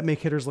sliders that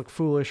make hitters look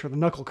foolish, or the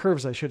knuckle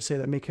curves, I should say,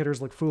 that make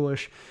hitters look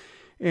foolish,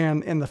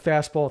 and the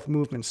fastball with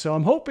movement. So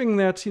I'm hoping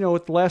that,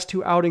 with the last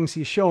 2 outings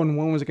he's shown,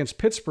 one was against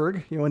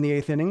Pittsburgh, in the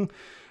 8th inning,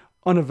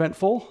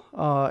 uneventful,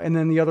 and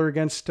then the other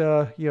against,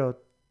 as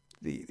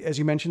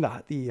you mentioned,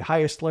 the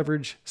highest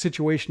leverage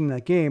situation in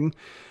that game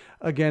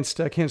against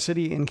Kansas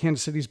City, and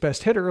Kansas City's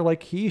best hitter,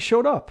 like, he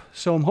showed up.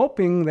 So I'm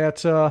hoping that,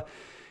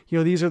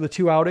 these are the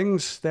 2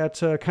 outings that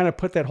kind of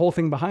put that whole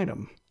thing behind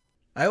him.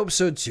 I hope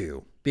so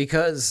too,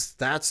 because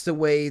that's the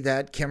way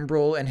that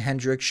Kimbrel and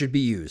Hendricks should be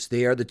used.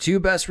 They are the 2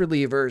 best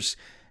relievers,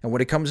 and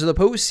when it comes to the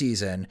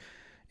postseason,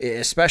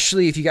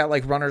 especially if you got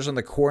like runners on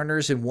the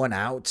corners and 1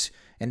 out,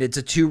 and it's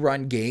a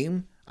 2-run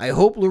game, I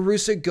hope La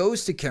Russa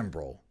goes to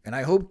Kimbrel, and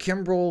I hope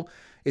Kimbrel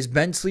is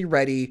mentally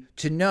ready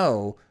to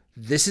know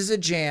this is a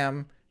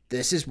jam.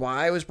 This is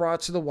why I was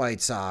brought to the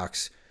White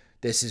Sox.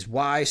 This is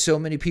why so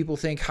many people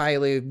think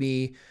highly of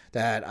me,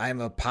 that I'm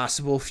a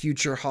possible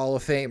future Hall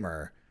of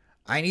Famer.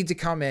 I need to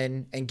come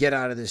in and get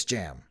out of this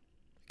jam,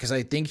 because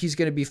I think he's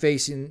going to be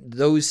facing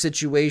those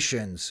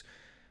situations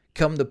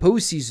come the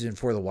postseason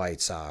for the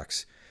White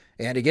Sox.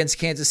 And against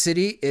Kansas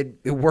City, it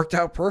worked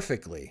out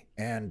perfectly.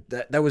 And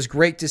that was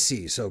great to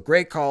see. So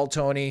great call,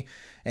 Tony,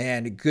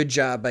 and good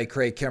job by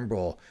Craig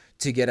Kimbrel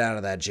to get out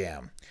of that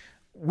jam.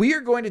 We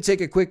are going to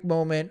take a quick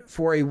moment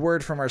for a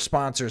word from our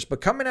sponsors, but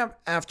coming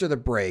up after the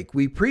break,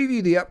 we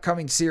preview the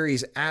upcoming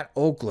series at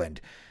Oakland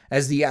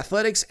as the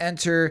Athletics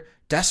enter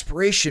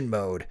desperation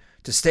mode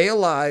to stay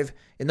alive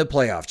in the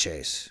playoff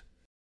chase.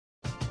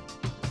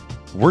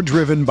 We're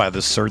driven by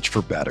the search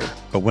for better.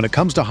 But when it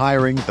comes to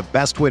hiring, the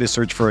best way to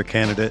search for a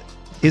candidate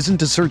isn't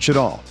to search at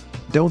all.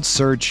 Don't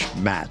search,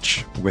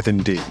 match with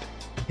Indeed.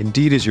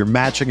 Indeed is your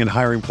matching and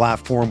hiring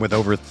platform with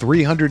over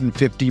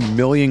 350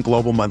 million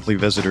global monthly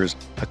visitors,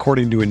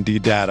 according to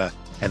Indeed data,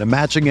 and a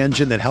matching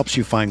engine that helps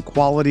you find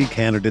quality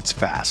candidates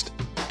fast.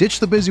 Ditch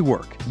the busy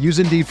work. Use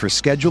Indeed for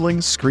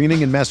scheduling,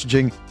 screening, and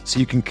messaging so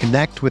you can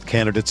connect with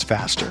candidates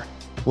faster.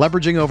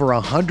 Leveraging over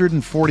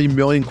 140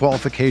 million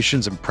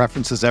qualifications and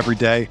preferences every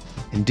day,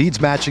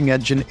 Indeed's matching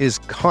engine is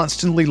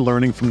constantly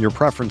learning from your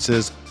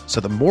preferences,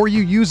 so the more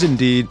you use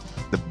Indeed,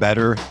 the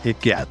better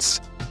it gets.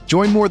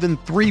 Join more than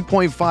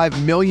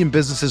 3.5 million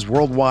businesses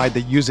worldwide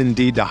that use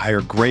Indeed to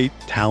hire great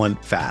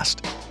talent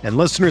fast. And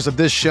listeners of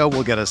this show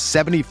will get a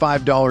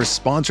 $75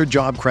 sponsored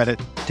job credit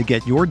to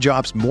get your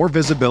jobs more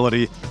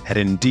visibility at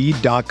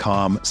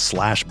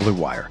Indeed.com/Blue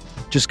Wire.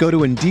 Just go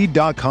to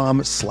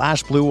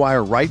Indeed.com/Blue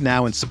Wire right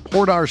now and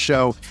support our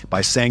show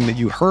by saying that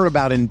you heard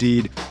about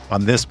Indeed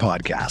on this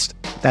podcast.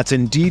 That's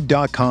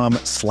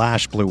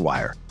Indeed.com/Blue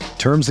Wire.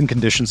 Terms and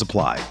conditions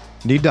apply.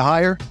 Need to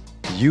hire?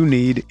 You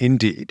need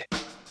Indeed.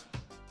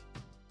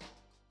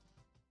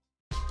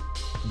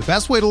 The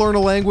best way to learn a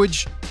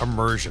language?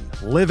 Immersion.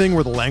 Living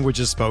where the language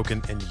is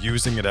spoken and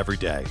using it every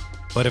day.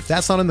 But if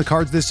that's not in the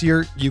cards this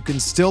year, you can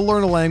still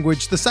learn a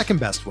language the second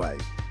best way,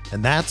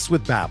 and that's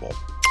with Babbel.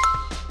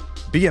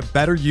 Be a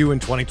better you in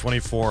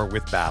 2024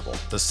 with Babbel,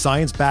 the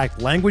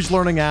science-backed language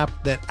learning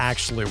app that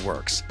actually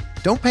works.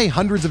 Don't pay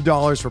hundreds of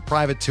dollars for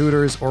private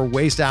tutors or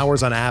waste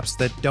hours on apps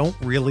that don't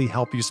really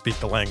help you speak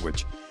the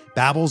language.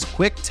 Babbel's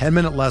quick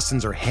 10-minute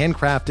lessons are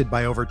handcrafted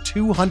by over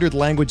 200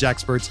 language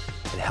experts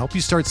and help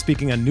you start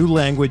speaking a new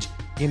language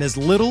in as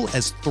little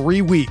as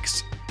 3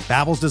 weeks.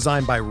 Babbel's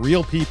designed by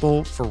real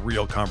people for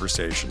real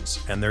conversations,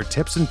 and their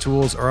tips and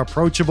tools are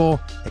approachable,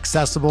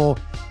 accessible,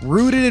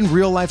 rooted in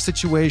real-life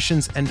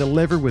situations, and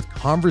delivered with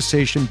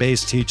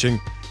conversation-based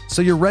teaching,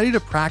 so you're ready to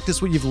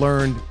practice what you've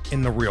learned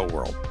in the real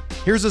world.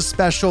 Here's a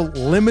special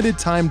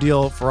limited-time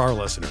deal for our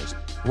listeners.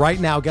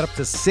 Right now, get up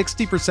to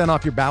 60%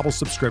 off your Babbel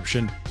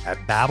subscription at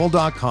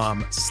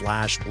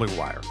Babbel.com/Blue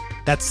Wire.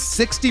 That's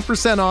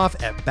 60%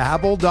 off at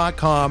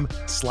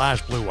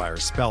Babbel.com/Blue Wire,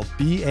 spelled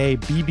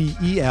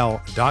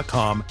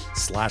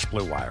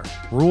BABBEL.com/Blue Wire.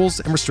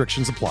 Rules and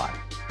restrictions apply.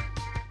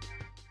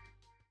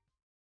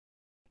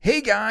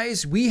 Hey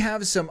guys, we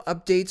have some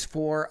updates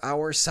for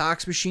our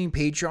Sox Machine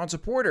Patreon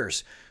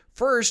supporters.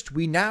 First,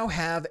 we now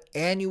have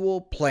annual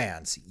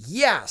plans.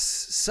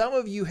 Yes, some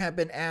of you have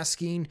been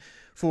asking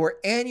for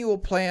annual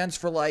plans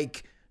for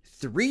like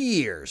 3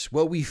 years.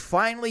 Well, we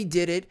finally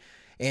did it.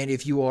 And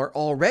if you are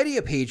already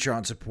a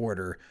Patreon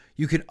supporter,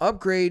 you can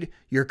upgrade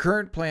your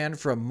current plan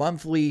from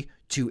monthly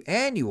to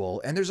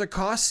annual. And there's a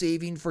cost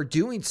saving for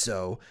doing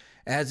so,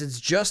 as it's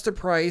just the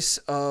price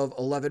of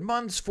 11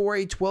 months for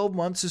a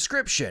 12-month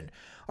subscription.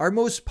 Our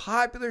most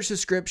popular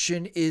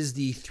subscription is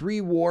the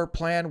 3 War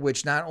plan,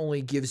 which not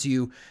only gives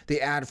you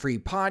the ad-free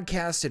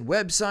podcast and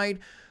website,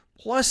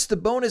 plus the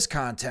bonus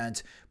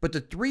content, but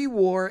the 3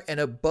 WAR and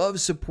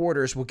above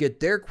supporters will get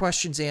their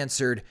questions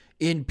answered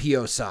in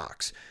PO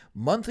Sox.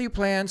 Monthly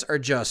plans are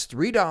just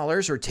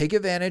 $3 or take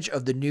advantage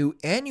of the new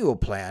annual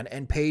plan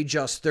and pay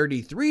just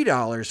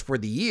 $33 for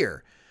the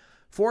year.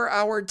 For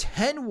our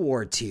 10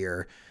 WAR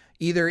tier,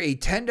 either a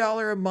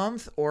 $10 a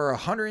month or a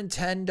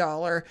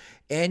 $110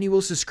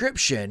 annual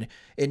subscription,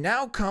 it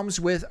now comes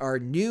with our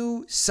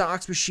new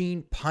Sox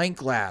Machine pint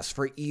glass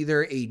for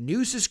either a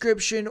new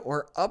subscription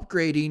or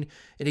upgrading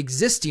an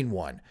existing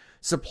one.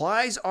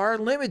 Supplies are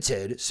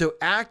limited, so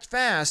act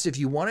fast if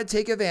you want to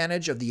take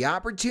advantage of the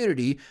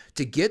opportunity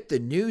to get the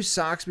new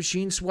Sox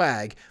Machine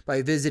swag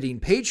by visiting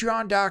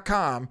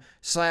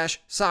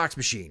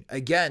patreon.com/SoxMachine.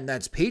 Again,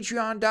 that's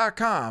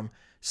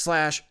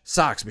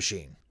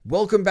patreon.com/SoxMachine.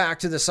 Welcome back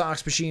to the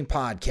Sox Machine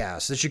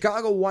podcast. The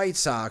Chicago White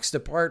Sox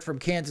depart from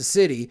Kansas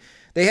City.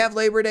 They have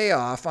Labor Day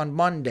off on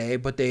Monday,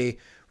 but they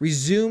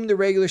resume the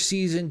regular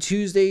season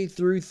Tuesday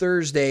through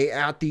Thursday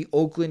at the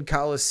Oakland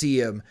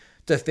Coliseum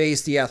to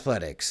face the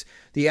Athletics.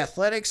 The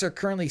Athletics are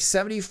currently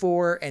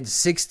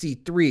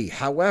 74-63.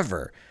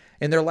 However,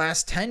 in their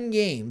last 10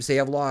 games, they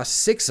have lost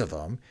 6 of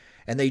them,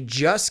 and they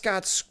just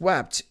got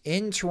swept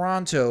in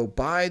Toronto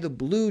by the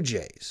Blue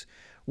Jays,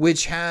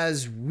 which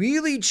has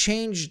really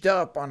changed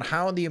up on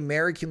how the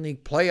American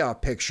League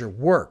playoff picture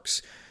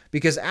works.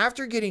 Because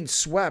after getting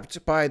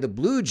swept by the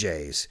Blue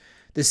Jays,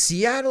 the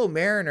Seattle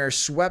Mariners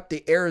swept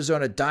the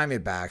Arizona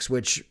Diamondbacks,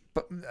 which,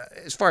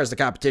 as far as the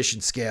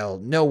competition scale,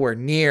 nowhere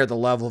near the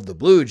level of the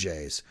Blue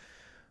Jays.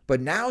 But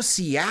now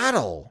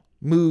Seattle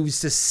moves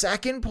to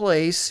second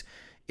place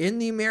in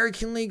the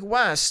American League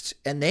West,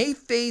 and they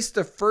face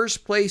the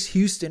first place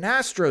Houston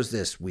Astros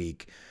this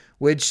week,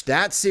 which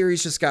that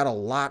series just got a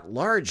lot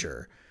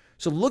larger.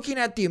 So looking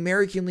at the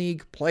American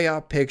League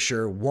playoff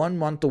picture 1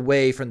 month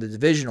away from the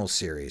divisional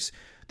series,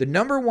 the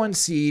number 1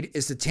 seed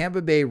is the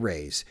Tampa Bay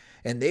Rays,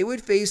 and they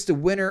would face the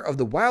winner of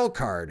the wild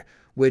card,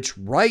 which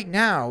right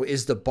now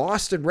is the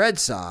Boston Red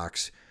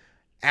Sox,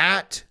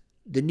 at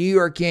the New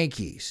York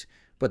Yankees.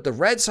 But the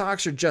Red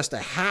Sox are just a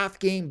half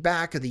game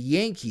back of the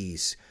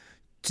Yankees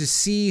to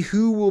see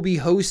who will be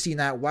hosting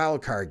that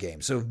wild card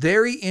game. So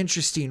very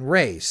interesting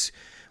race.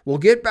 We'll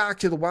get back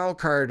to the wild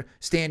card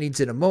standings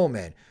in a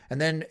moment.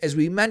 And then, as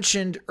we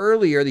mentioned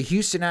earlier, the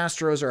Houston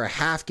Astros are a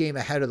half game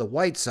ahead of the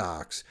White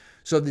Sox.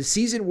 So if the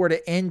season were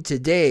to end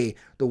today,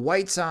 the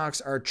White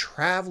Sox are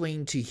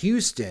traveling to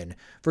Houston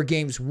for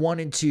games 1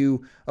 and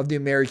 2 of the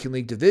American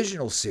League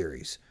Divisional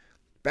Series.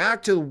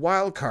 Back to the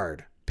wild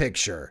card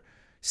picture.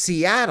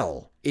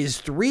 Seattle is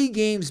 3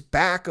 games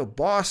back of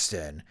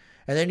Boston.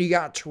 And then you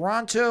got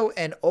Toronto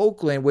and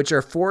Oakland, which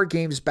are 4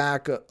 games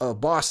back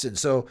of Boston.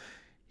 So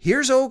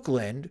here's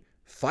Oakland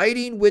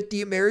fighting with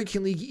the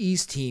American League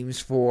East teams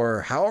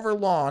for however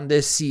long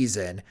this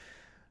season.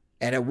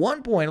 And at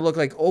one point, it looked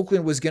like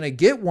Oakland was going to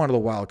get one of the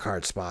wild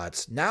card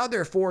spots. Now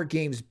they're 4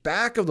 games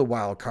back of the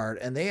wild card,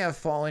 and they have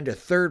fallen to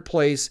 3rd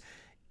place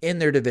in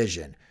their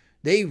division.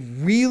 They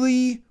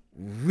really,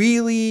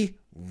 really,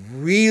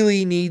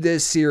 really need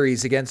this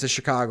series against the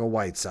Chicago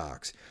White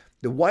Sox.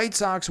 The White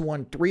Sox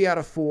won 3 out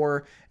of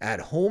 4 at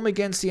home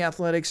against the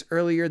Athletics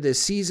earlier this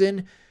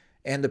season,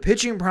 and the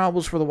pitching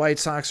problems for the White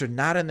Sox are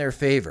not in their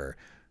favor.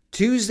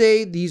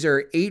 Tuesday, these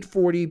are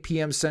 8:40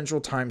 p.m. Central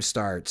Time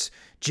starts.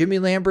 Jimmy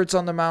Lambert's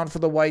on the mound for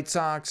the White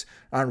Sox.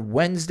 On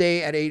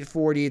Wednesday at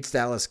 8:40, it's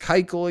Dallas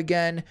Keuchel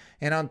again.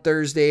 And on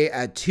Thursday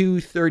at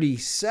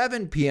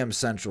 2:37 p.m.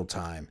 Central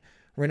Time,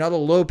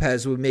 Reynaldo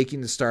Lopez will be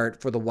making the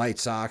start for the White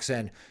Sox.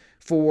 And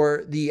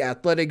for the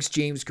Athletics,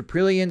 James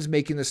Caprillian's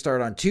making the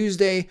start on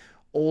Tuesday.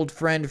 Old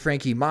friend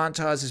Frankie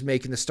Montas is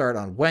making the start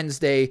on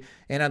Wednesday.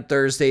 And on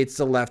Thursday, it's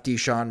the lefty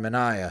Sean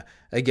Manaea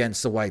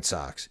against the White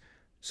Sox.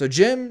 So,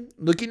 Jim,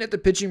 looking at the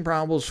pitching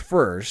problems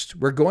first,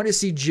 we're going to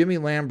see Jimmy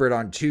Lambert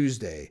on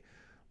Tuesday.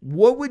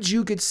 What would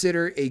you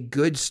consider a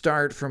good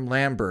start from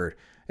Lambert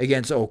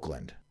against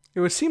Oakland?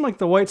 It would seem like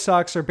the White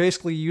Sox are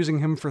basically using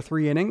him for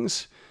 3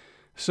 innings.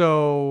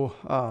 So,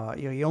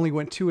 he only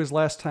went 2 his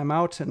last time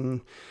out, and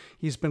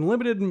he's been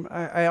limited.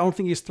 I don't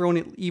think he's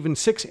thrown even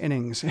 6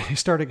 innings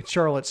starting at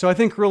Charlotte. So I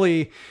think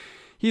really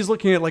he's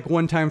looking at like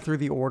 1 time through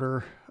the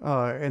order,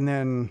 and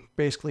then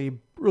basically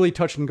really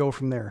touch and go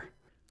from there.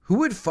 Who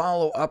would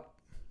follow up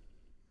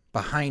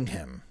behind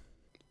him?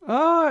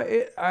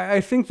 I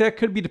think that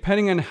could be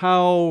depending on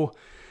how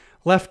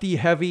lefty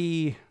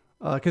heavy,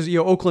 because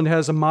Oakland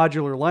has a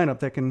modular lineup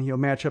that can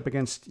match up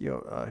against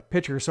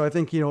pitchers. So I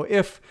think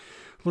if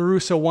La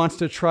Russa wants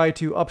to try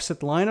to upset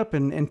the lineup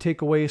and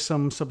take away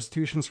some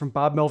substitutions from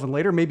Bob Melvin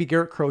later, maybe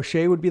Garrett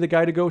Crochet would be the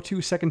guy to go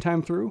to second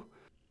time through.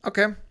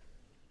 Okay.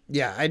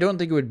 Yeah, I don't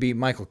think it would be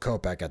Michael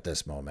Kopech at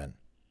this moment.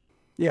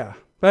 Yeah.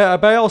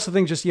 But I also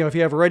think just, if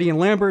you have Reddy and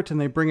Lambert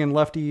and they bring in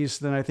lefties,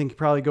 then I think you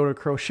probably go to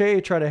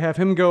Crochet, try to have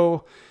him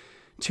go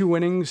 2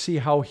 innings, see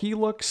how he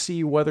looks,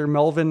 see whether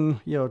Melvin,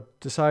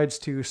 decides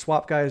to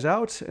swap guys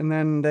out. And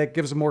then that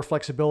gives him more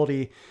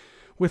flexibility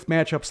with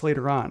matchups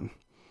later on.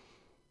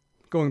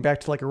 Going back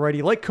to like a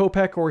righty like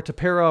Kopech or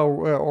Tepera,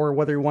 or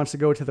whether he wants to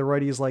go to the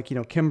righties like,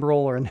 Kimbrel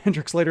or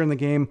Hendricks later in the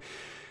game.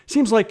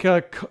 seems like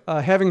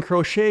having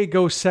Crochet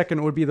go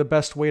second would be the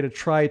best way to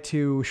try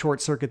to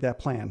short circuit that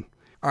plan.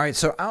 All right,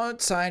 so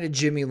outside of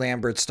Jimmy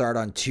Lambert's start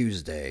on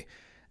Tuesday,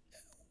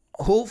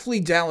 hopefully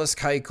Dallas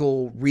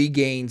Keuchel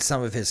regained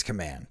some of his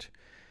command.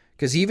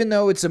 Because even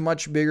though it's a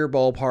much bigger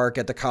ballpark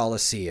at the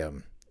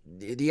Coliseum,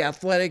 the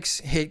Athletics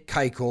hit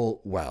Keuchel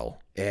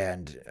well.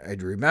 And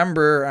I'd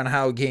remember on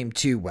how Game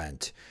 2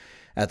 went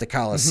at the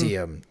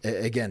Coliseum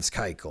against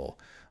Keuchel.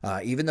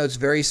 Even though it's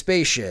very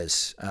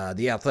spacious,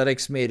 the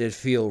Athletics made it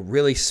feel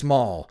really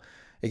small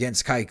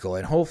against Keuchel.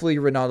 And hopefully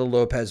Ronaldo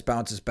Lopez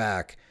bounces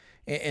back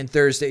in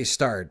Thursday's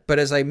start. But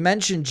as I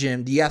mentioned,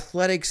 Jim, the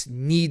Athletics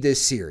need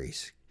this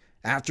series.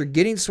 After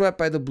getting swept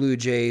by the Blue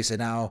Jays and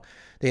now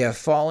they have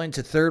fallen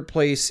to third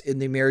place in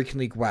the American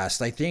League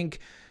West, I think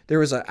there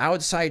was an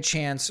outside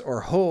chance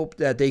or hope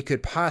that they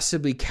could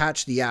possibly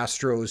catch the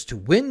Astros to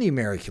win the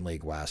American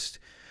League West.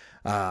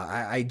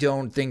 I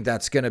don't think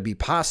that's going to be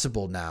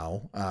possible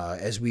now,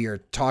 as we are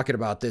talking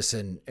about this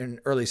in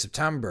early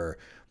September.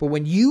 But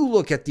when you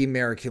look at the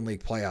American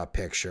League playoff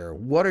picture,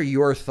 what are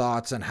your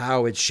thoughts on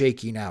how it's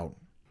shaking out?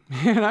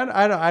 Man,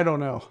 I don't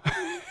know.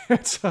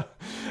 It's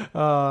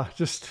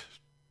just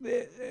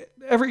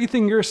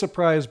everything you're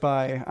surprised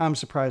by, I'm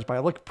surprised by.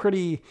 It looked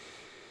pretty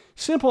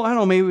simple. I don't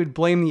know, maybe we'd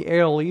blame the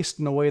AL East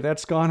in the way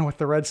that's gone with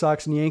the Red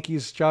Sox and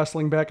Yankees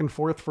jostling back and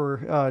forth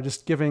for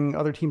just giving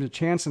other teams a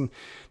chance. And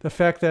the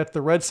fact that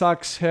the Red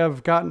Sox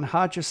have gotten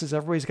hot just as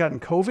everybody's gotten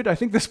COVID, I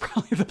think that's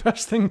probably the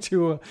best thing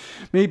to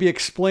maybe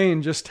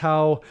explain just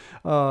how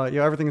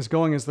everything is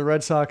going as the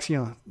Red Sox,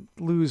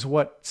 lose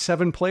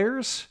 7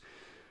 players?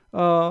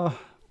 And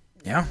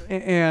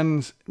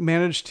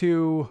manage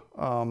to,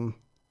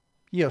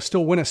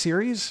 still win a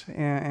series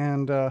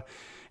and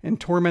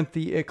torment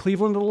the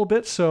Cleveland a little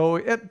bit. So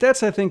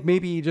that's, I think,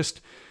 maybe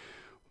just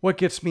what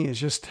gets me is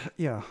just,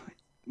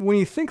 when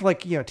you think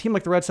like, a team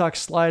like the Red Sox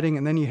sliding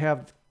and then you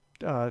have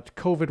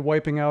COVID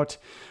wiping out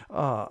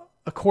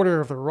a quarter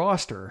of the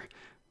roster,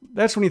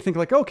 that's when you think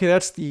like, okay,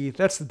 that's the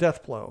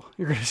death blow.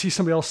 You're going to see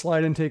somebody else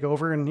slide and take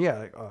over. And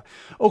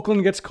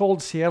Oakland gets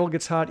cold, Seattle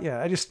gets hot.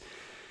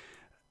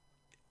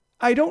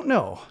 I don't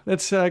know.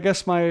 That's, I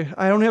guess I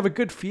don't have a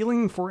good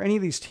feeling for any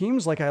of these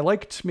teams. Like I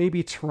liked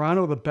maybe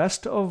Toronto the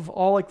best of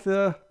all, like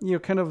the,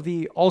 kind of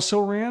the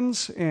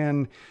also-rans,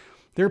 and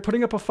they're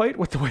putting up a fight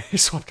with the way they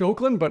swept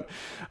Oakland. But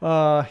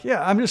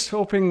I'm just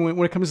hoping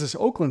when it comes to this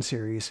Oakland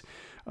series,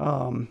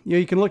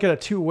 you can look at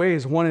it two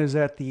ways. One is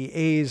that the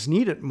A's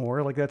need it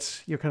more. Like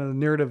that's, kind of the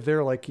narrative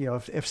there. Like,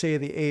 if say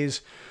the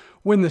A's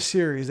win the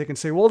series, they can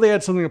say, well, they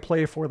had something to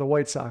play for, the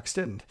White Sox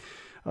didn't.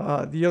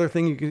 The other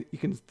thing you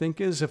can think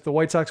is if the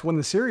White Sox win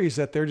the series,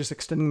 that they're just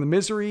extending the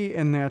misery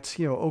and that,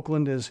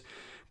 Oakland is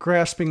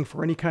grasping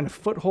for any kind of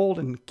foothold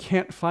and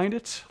can't find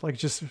it, like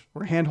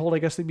or handhold, I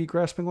guess they'd be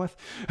grasping with,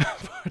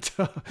 but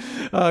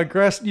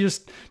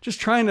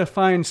just trying to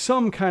find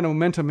some kind of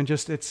momentum and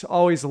it's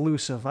always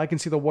elusive. I can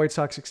see the White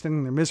Sox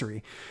extending their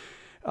misery.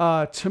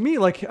 To me,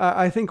 like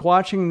I think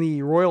watching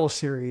the Royals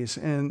series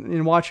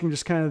and watching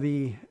just kind of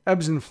the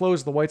ebbs and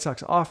flows of the White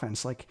Sox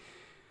offense, like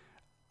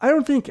I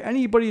don't think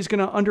anybody's going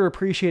to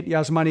underappreciate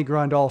Yasmani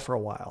Grandal for a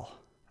while.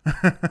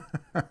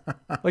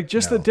 Like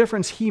just the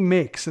difference he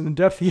makes and the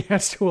depth he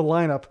adds to a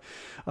lineup,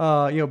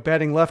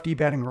 batting lefty,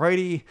 batting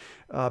righty,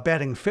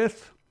 batting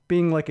fifth,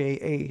 being like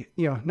a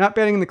not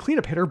batting the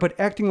cleanup hitter, but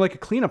acting like a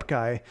cleanup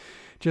guy,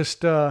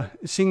 just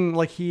seeing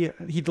like he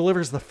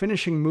delivers the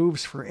finishing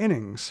moves for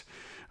innings.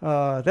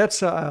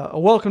 That's a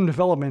welcome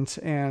development.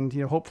 And,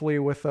 hopefully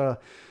with,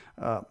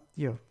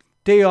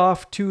 day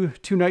off, two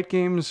night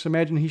games,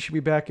 imagine he should be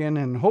back in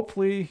and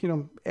hopefully,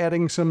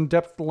 adding some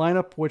depth to the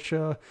lineup, which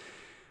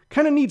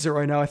kind of needs it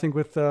right now. I think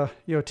with,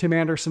 Tim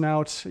Anderson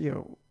out,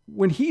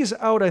 when he's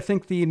out, I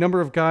think the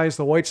number of guys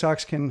the White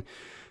Sox can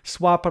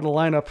swap out a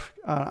lineup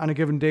on a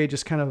given day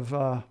just kind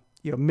of,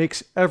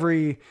 makes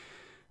every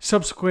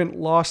subsequent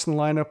loss in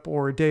the lineup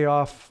or day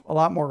off a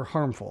lot more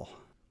harmful.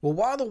 Well,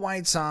 while the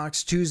White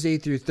Sox Tuesday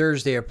through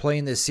Thursday are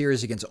playing this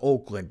series against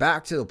Oakland,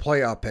 back to the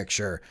playoff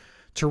picture,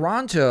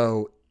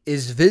 Toronto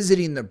is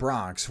visiting the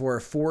Bronx for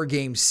a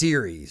 4-game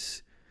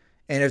series.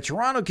 And if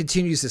Toronto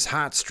continues this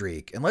hot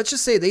streak, and let's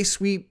just say they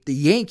sweep the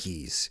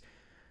Yankees,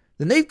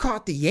 then they've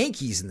caught the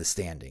Yankees in the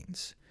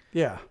standings.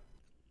 Yeah.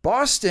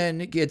 Boston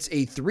gets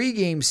a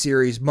 3-game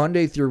series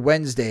Monday through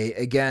Wednesday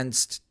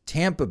against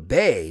Tampa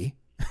Bay.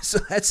 So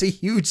that's a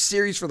huge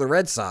series for the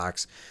Red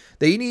Sox.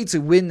 They need to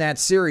win that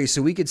series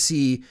so we could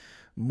see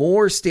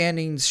more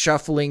standings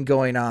shuffling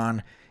going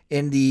on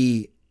in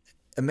the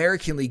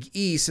American League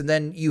East. And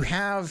then you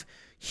have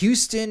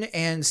Houston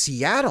and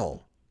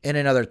Seattle in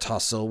another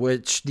tussle,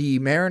 which the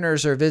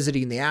Mariners are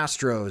visiting the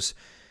Astros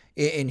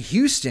in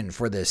Houston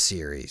for this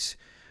series.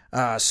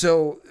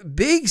 So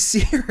big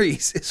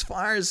series as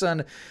far as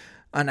on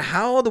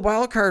how the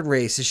wild card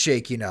race is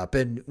shaking up.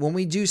 And when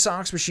we do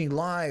Sox Machine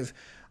Live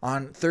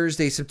on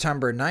Thursday,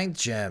 September 9th,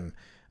 Jim,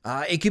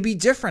 it could be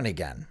different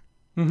again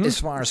as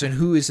far as in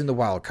who is in the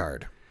wild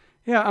card.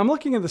 Yeah, I'm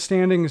looking at the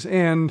standings,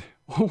 and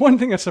one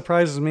thing that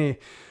surprises me,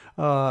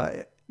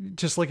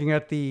 just looking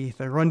at the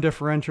run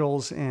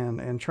differentials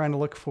and trying to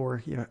look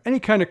for, any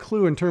kind of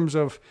clue in terms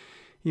of,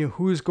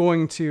 who's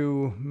going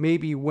to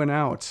maybe win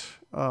out.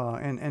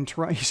 And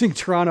using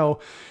Toronto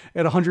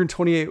at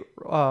 128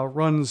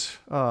 runs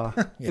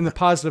in the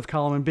positive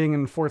column and being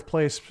in fourth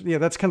place. Yeah,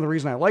 that's kind of the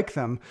reason I like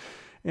them.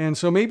 And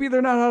so maybe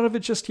they're not out of it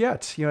just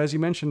yet. As you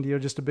mentioned,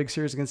 just a big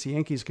series against the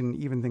Yankees can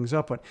even things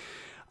up. But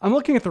I'm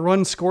looking at the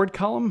runs scored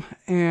column,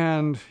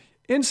 and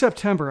in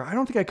September, I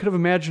don't think I could have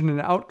imagined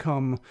an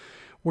outcome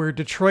where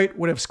Detroit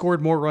would have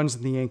scored more runs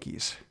than the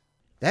Yankees.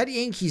 That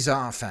Yankees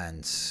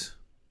offense,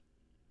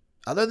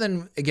 other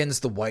than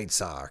against the White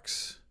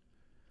Sox,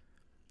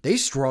 they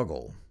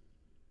struggle.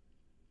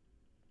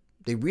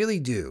 They really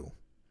do.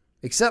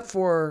 Except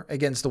for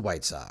against the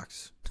White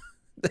Sox.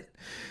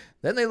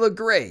 Then they look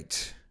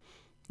great.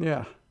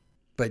 Yeah.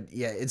 But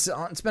yeah,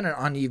 it's been an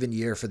uneven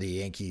year for the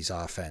Yankees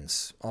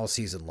offense all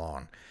season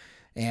long.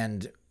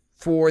 And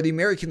for the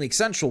American League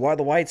Central, while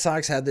the White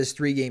Sox had this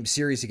 3-game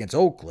series against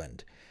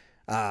Oakland,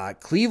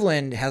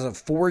 Cleveland has a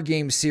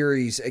 4-game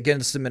series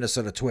against the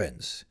Minnesota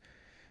Twins.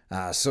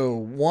 So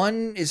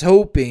one is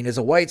hoping, as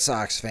a White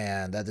Sox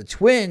fan, that the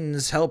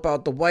Twins help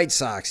out the White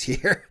Sox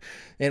here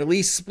and at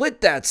least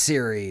split that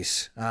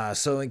series.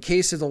 So in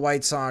case if the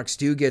White Sox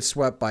do get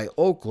swept by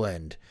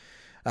Oakland,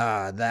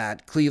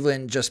 that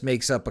Cleveland just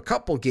makes up a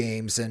couple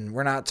games, and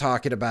we're not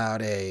talking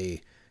about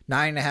a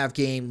 9.5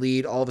 game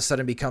lead all of a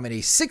sudden becoming a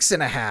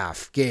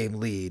 6.5 game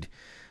lead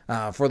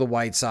for the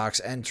White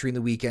Sox entering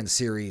the weekend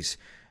series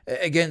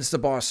against the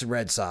Boston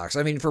Red Sox.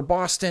 I mean, for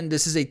Boston,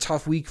 this is a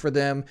tough week for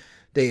them.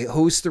 They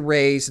host the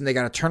Rays, and they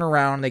got to turn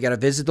around, and they got to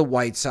visit the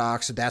White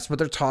Sox. So that's what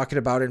they're talking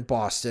about in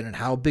Boston and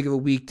how big of a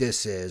week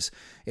this is.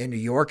 In New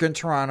York and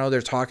Toronto,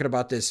 they're talking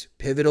about this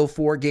pivotal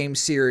 4-game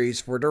series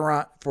for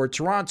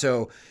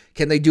Toronto.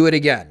 Can they do it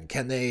again?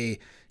 Can they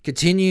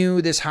continue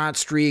this hot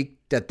streak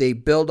that they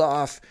build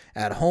off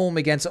at home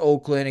against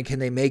Oakland, and can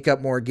they make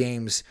up more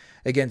games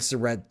against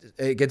the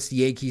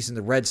Yankees and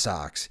the Red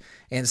Sox?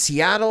 And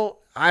Seattle,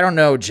 I don't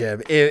know,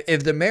 Jim.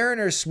 If the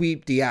Mariners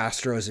sweep the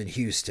Astros in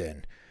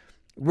Houston,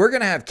 we're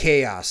going to have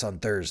chaos on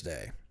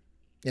Thursday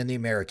in the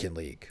American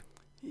League.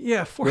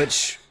 Yeah.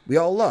 Which we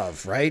all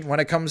love, right? When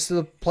it comes to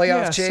the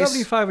playoff chase.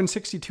 75 and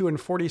 62 and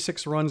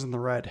 46 runs in the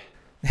red.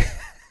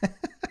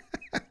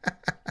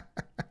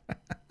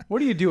 What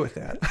do you do with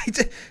that?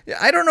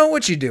 I don't know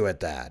what you do with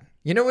that.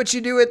 You know what you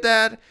do with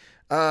that?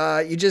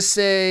 You just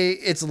say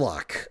it's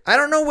luck. I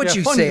don't know what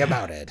you say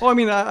about it. Well, I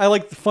mean, I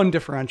like the fun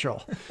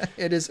differential.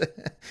 It is.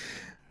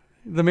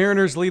 The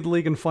Mariners lead the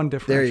league in fun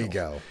differential. There you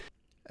go.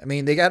 I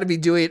mean, they got to be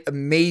doing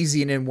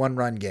amazing in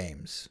one-run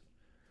games.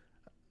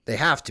 They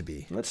have to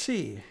be. Let's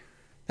see.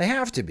 They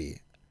have to be.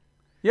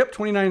 Yep,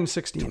 29 and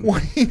 16.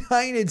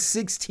 29 and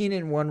 16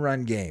 in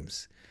one-run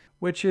games.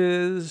 Which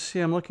is,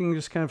 I'm looking,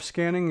 just kind of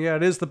scanning. Yeah,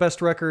 it is the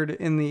best record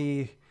in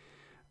the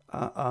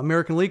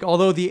American League,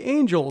 although the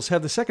Angels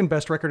have the second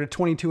best record at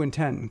 22 and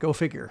 10. Go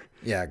figure.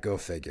 Yeah, go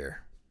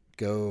figure.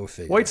 Go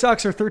figure. White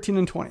Sox are 13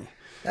 and 20.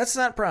 That's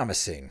not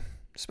promising,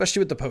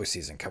 especially with the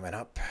postseason coming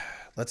up.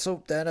 Let's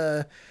hope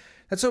that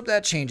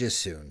changes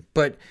soon.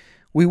 But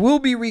we will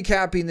be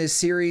recapping this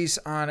series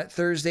on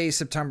Thursday,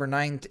 September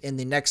 9th in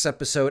the next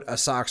episode of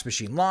Sox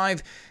Machine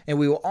Live. And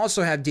we will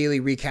also have daily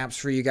recaps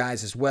for you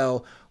guys as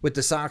well with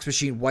the Sox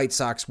Machine White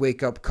Sox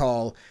wake-up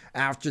call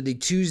after the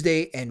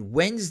Tuesday and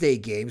Wednesday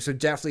game. So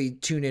definitely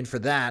tune in for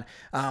that.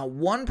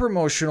 One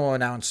promotional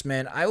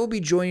announcement. I will be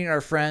joining our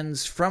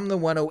friends from the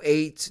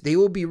 108. They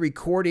will be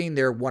recording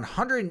their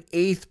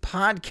 108th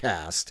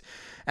podcast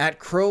at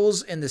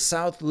Kroll's in the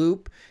South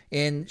Loop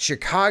in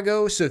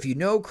Chicago. So if you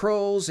know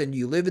Kroll's and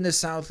you live in the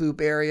South Loop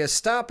area,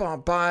 stop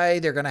on by.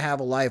 They're going to have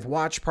a live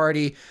watch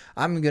party.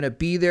 I'm going to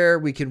be there.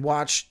 We can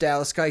watch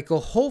Dallas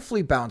Keuchel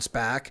hopefully bounce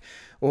back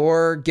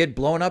or get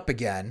blown up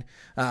again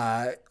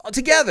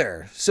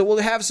together. So we'll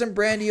have some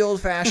brandy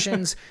old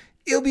fashions.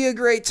 It'll be a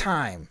great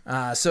time.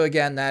 So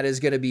again, that is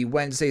going to be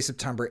Wednesday,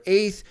 September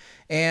 8th.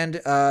 And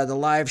the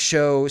live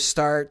show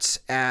starts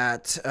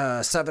at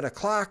 7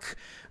 o'clock.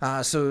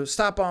 So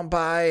stop on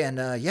by and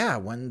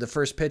when the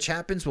first pitch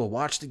happens, we'll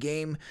watch the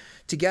game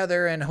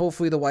together and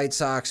hopefully the White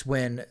Sox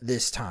win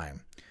this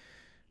time.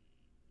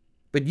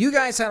 But you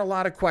guys had a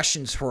lot of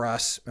questions for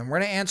us, and we're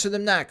going to answer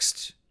them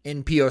next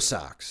in P.O.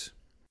 Sox.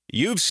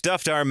 You've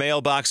stuffed our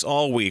mailbox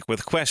all week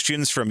with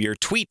questions from your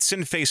tweets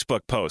and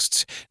Facebook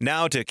posts.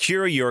 Now to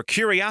cure your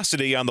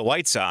curiosity on the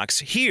White Sox,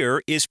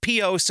 here is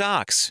P.O.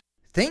 Sox.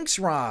 Thanks,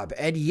 Rob.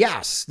 And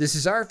yes, this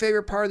is our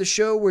favorite part of the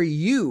show where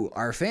you,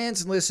 our fans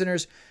and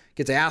listeners,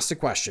 get to ask the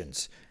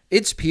questions.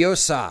 It's P.O.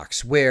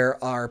 Sox,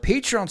 where our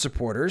Patreon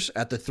supporters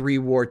at the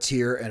 3-war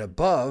tier and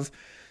above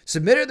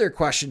submitted their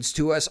questions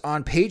to us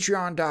on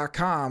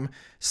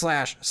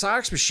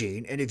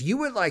patreon.com/SoxMachine. And if you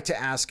would like to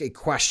ask a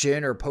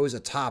question or pose a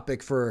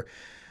topic for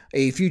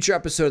a future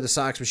episode of the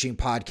Sox Machine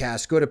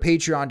podcast, go to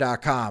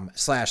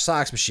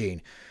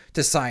patreon.com/SoxMachine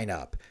to sign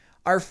up.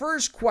 Our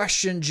first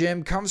question,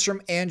 Jim, comes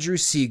from Andrew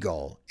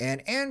Siegel.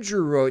 And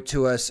Andrew wrote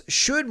to us,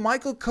 should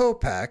Michael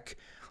Kopech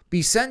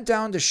be sent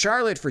down to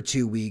Charlotte for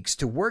 2 weeks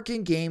to work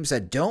in games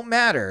that don't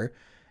matter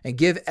and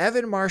give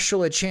Evan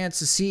Marshall a chance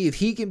to see if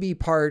he can be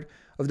part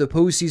of the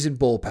postseason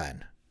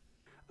bullpen?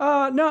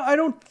 No, I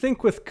don't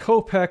think with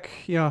Kopech,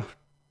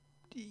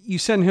 you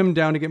send him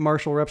down to get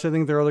Marshall reps. I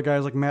think there are other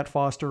guys like Matt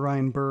Foster,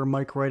 Ryan Burr,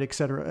 Mike Wright, et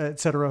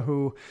cetera,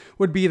 who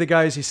would be the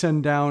guys you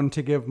send down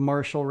to give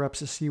Marshall reps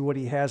to see what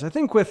he has. I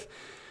think with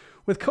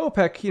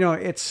Kopech,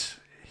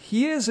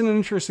 he is in an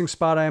interesting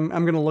spot. I'm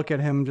going to look at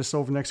him just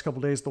over the next couple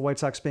of days, the White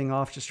Sox being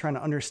off, just trying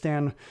to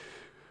understand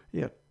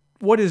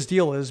what his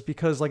deal is,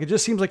 because it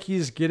just seems like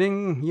he's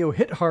getting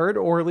hit hard,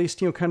 or at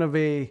least kind of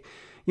a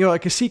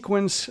like a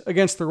sequence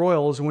against the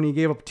Royals when he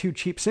gave up 2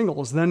 cheap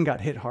singles, then got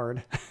hit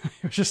hard.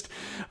 It was just,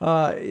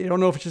 you don't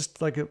know if it's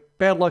just like a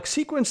bad luck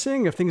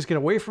sequencing, if things get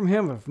away from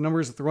him, if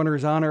numbers that the runner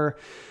is on are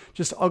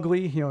just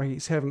ugly,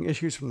 he's having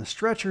issues from the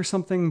stretch or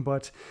something.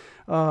 But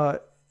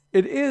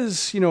it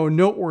is,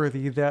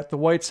 noteworthy that the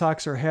White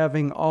Sox are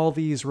having all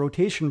these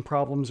rotation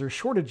problems or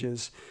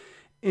shortages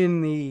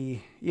in the,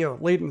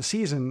 late in the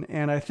season.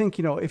 And I think,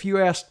 if you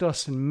asked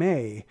us in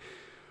May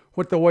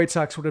what the White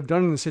Sox would have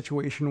done in the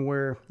situation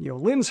where,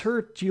 Lynn's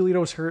hurt,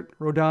 Giolito's hurt,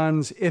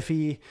 Rodon's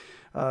iffy,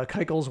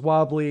 Keuchel's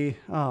wobbly,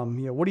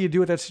 what do you do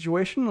with that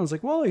situation? I was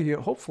like, well,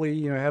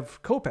 hopefully,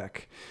 have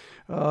Kopech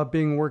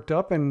being worked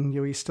up, and,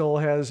 he still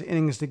has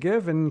innings to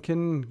give and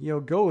can,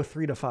 go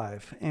 3 to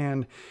 5.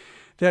 And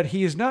that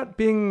he's not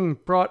being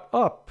brought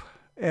up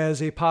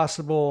as a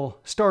possible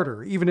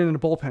starter, even in a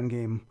bullpen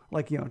game.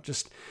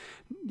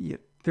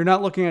 They're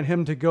not looking at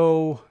him to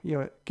go,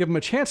 give him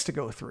a chance to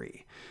go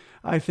 3.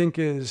 I think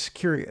is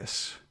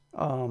curious.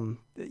 I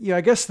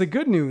guess the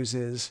good news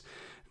is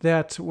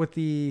that with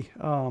the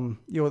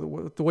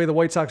the way the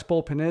White Sox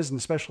bullpen is, and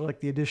especially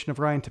the addition of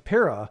Ryan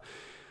Tepera,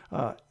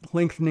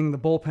 lengthening the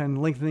bullpen,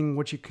 lengthening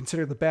what you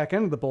consider the back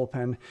end of the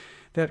bullpen,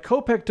 that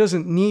Kopech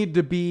doesn't need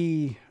to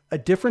be a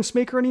difference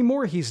maker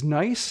anymore. He's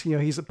nice,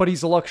 but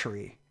he's a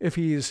luxury. If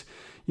he's,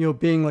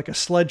 being like a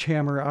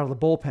sledgehammer out of the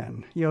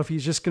bullpen, if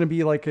he's just going to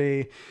be like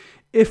a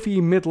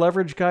iffy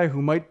mid-leverage guy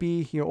who might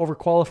be,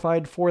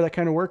 overqualified for that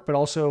kind of work, but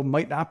also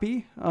might not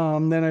be,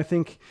 then I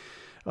think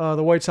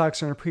the White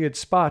Sox are in a pretty good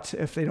spot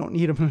if they don't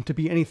need him to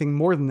be anything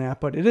more than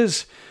that. But it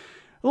is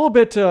a little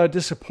bit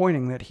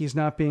disappointing that he's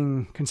not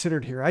being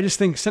considered here. I just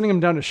think sending him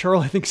down to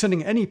Charlotte, I think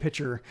sending any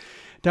pitcher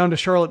down to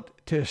Charlotte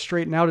to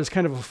straighten out is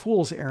kind of a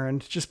fool's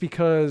errand, just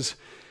because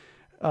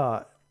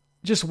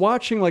just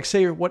watching,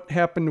 say, what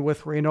happened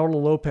with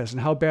Reynaldo Lopez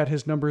and how bad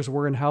his numbers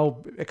were and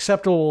how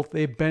acceptable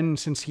they've been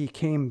since he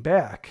came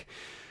back,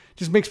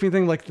 just makes me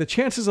think the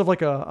chances of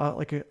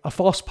a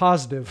false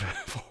positive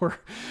for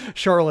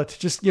Charlotte,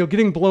 just,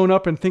 getting blown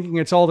up and thinking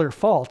it's all their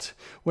fault,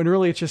 when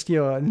really it's just,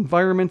 an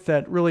environment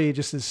that really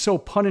just is so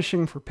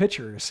punishing for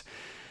pitchers.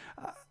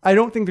 I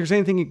don't think there's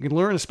anything you can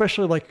learn,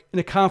 especially in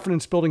a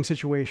confidence building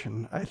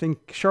situation. I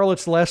think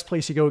Charlotte's the last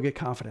place you go get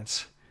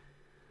confidence.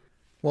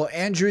 Well,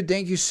 Andrew,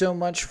 thank you so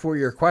much for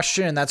your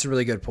question. And that's a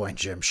really good point,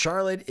 Jim.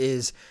 Charlotte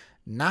is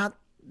not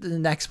the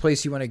next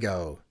place you want to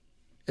go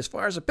as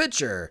far as a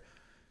pitcher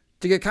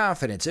to get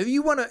confidence. If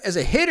you want to, as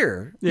a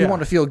hitter, you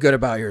want to feel good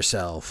about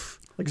yourself.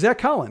 Like Zach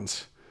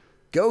Collins.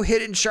 Go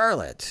hit in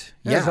Charlotte.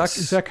 Yeah, yes.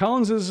 Zach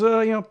Collins is,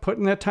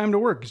 putting that time to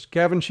work.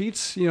 Gavin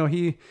Sheets,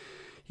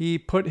 he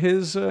put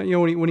his,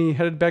 when he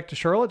headed back to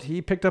Charlotte,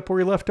 he picked up where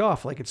he left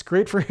off. It's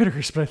great for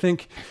hitters, but I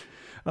think,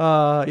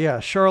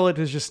 Charlotte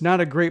is just not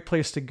a great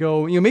place to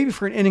go, maybe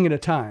for an inning at a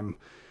time.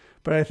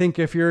 But I think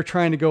if you're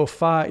trying to go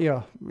 5,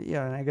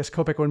 I guess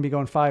Kopech wouldn't be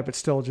going 5, but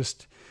still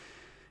just,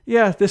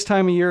 this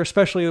time of year,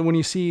 especially when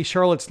you see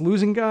Charlotte's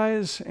losing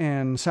guys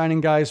and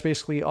signing guys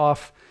basically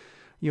off,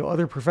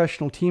 other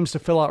professional teams to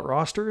fill out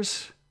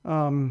rosters.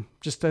 I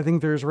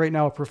think there's right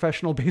now a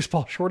professional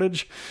baseball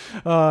shortage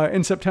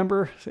in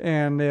September,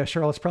 and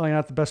Charlotte's probably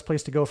not the best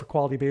place to go for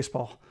quality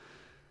baseball.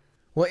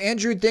 Well,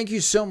 Andrew, thank you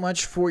so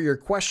much for your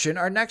question.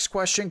 Our next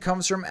question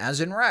comes from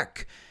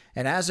Azenrek.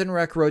 And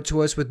Azenrek wrote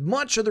to us with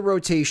much of the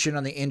rotation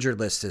on the injured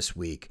list this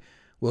week.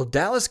 Will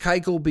Dallas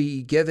Keuchel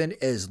be given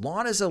as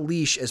long as a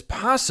leash as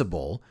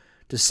possible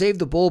to save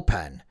the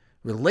bullpen?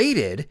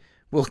 Related,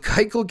 will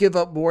Keuchel give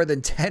up more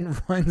than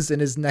 10 runs in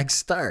his next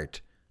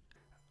start?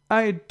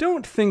 I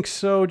don't think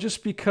so,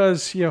 just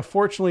because,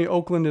 fortunately,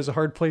 Oakland is a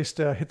hard place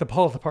to hit the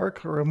ball at the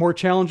park, or more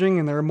challenging,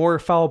 and there are more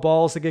foul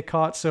balls that get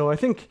caught. So I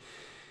think,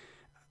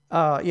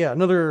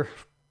 another,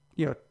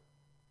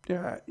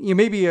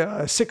 maybe a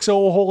 6-0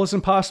 hole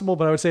isn't possible,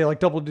 but I would say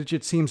double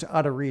digit seems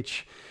out of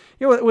reach.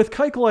 With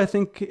Keuchel, I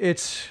think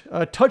it's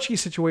a touchy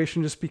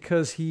situation just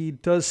because he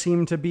does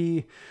seem to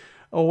be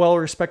a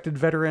well-respected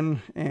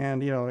veteran,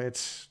 and,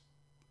 it's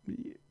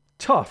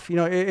tough.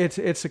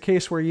 It's a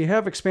case where you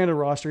have expanded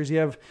rosters, you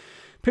have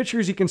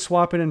pitchers you can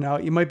swap in and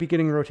out, you might be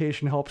getting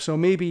rotation help. So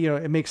maybe,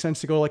 it makes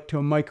sense to go to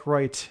a Mike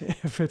Wright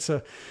if it's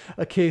a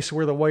case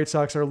where the White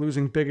Sox are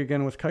losing big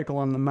again with Keuchel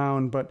on the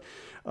mound. But,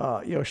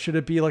 should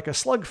it be a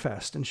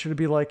slugfest? And should it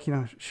be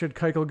should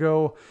Keuchel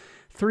go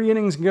 3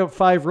 innings and give up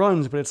 5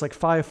 runs, but it's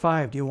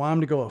 5-5? Do you want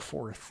him to go a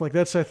 4th?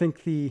 That's, I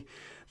think, the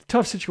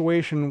tough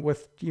situation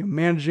with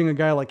managing a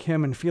guy like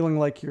him and feeling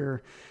like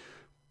you're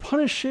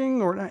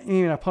punishing, or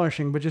not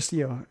punishing, but just,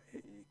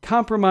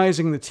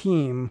 compromising the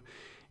team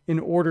in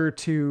order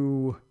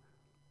to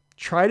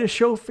try to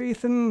show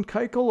faith in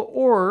Keuchel,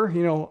 or,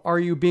 are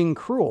you being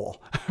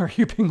cruel? Are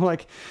you being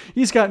like,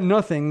 he's got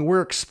nothing,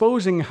 we're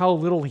exposing how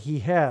little he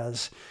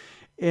has,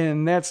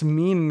 and that's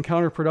mean and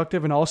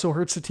counterproductive and also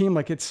hurts the team?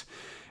 Like,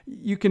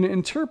 you can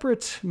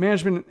interpret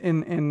management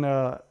in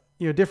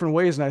different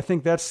ways, and I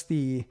think that's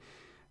the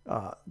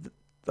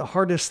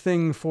hardest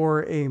thing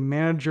for a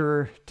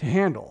manager to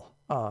handle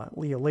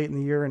late in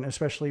the year, and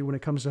especially when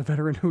it comes to a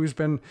veteran who's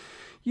been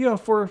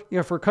for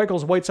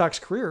Keuchel's White Sox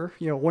career,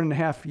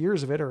 1.5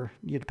 years of it, or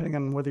depending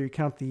on whether you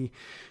count the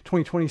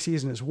 2020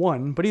 season as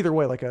one, but either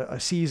way, like a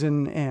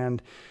season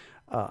and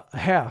a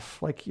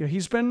half, like,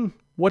 he's been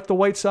what the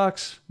White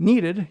Sox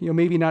needed,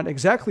 maybe not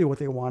exactly what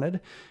they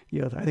wanted.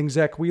 I think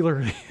Zach Wheeler,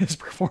 his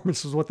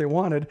performance was what they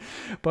wanted,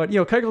 but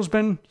Keuchel's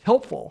been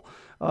helpful.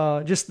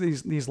 Just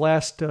these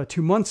last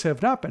 2 months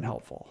have not been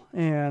helpful,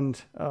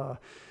 and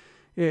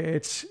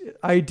it's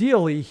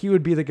ideally he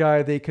would be the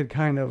guy they could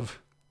kind of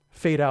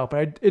fade out.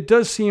 But it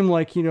does seem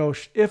like,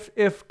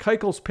 if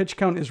Keuchel's pitch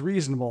count is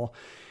reasonable,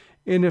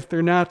 and if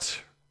they're not,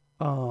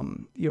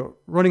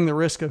 running the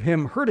risk of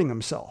him hurting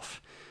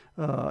himself,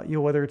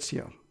 whether it's,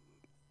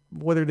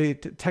 whether they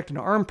detect an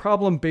arm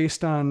problem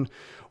based on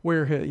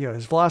where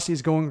his velocity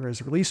is going, or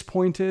his release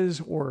point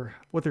is, or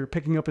what they're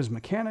picking up his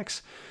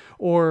mechanics,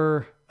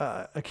 or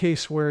a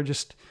case where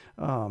just,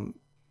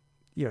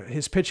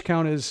 his pitch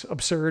count is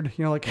absurd.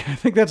 I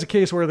think that's a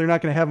case where they're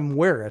not going to have him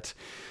wear it.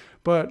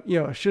 But,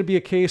 it should be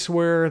a case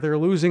where they're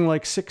losing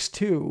like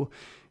 6-2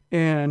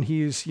 and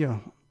he's,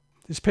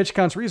 his pitch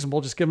count's reasonable.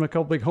 Just give him a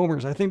couple big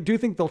homers. Do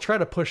think they'll try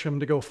to push him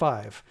to go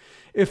 5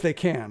 if they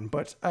can.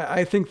 But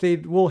I think they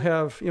will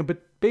have, but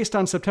based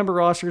on September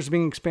rosters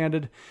being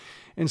expanded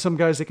and some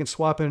guys they can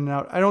swap in and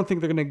out, I don't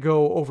think they're going to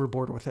go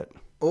overboard with it.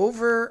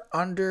 Over,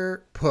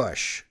 under,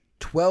 push.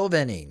 12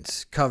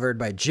 innings covered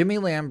by Jimmy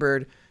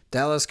Lambert,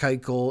 Dallas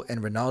Keuchel,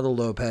 and Ronaldo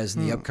Lopez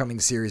in the upcoming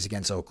series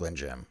against Oakland,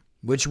 Jim.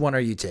 Which one are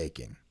you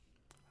taking?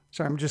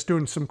 Sorry, I'm just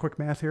doing some quick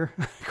math here.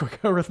 Quick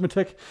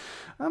arithmetic.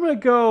 I'm going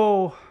to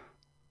go...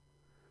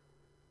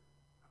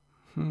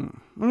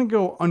 I'm going to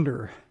go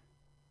under.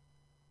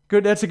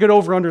 Good. That's a good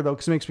over-under, though,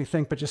 because it makes me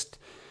think. But just,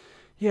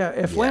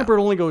 if Lambert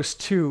only goes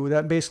 2,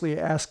 that basically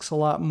asks a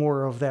lot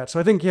more of that. So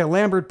I think,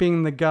 Lambert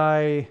being the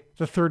guy,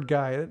 the third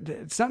guy,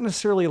 it's not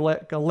necessarily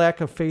a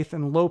lack of faith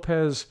in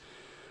Lopez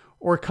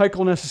or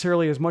Keuchel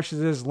necessarily as much as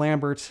it is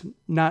Lambert,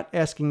 not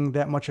asking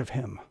that much of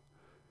him.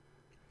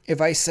 If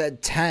I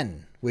said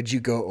 10, would you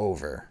go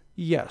over?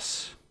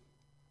 Yes.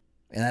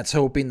 And that's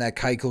hoping that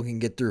Keuchel can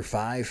get through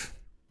 5?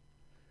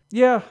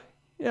 Yeah.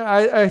 Yeah,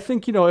 I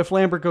think, if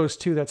Lambert goes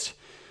 2, that's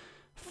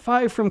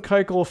 5 from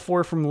Keuchel,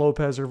 4 from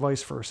Lopez, or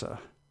vice versa.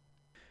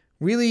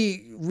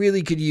 Really,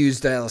 really could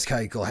use Dallas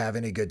Keuchel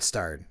having a good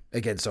start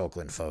against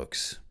Oakland,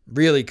 folks.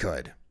 Really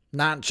could.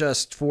 Not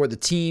just for the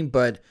team,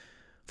 but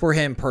for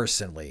him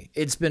personally.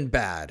 It's been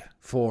bad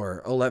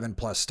for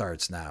 11-plus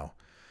starts now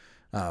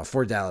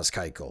for Dallas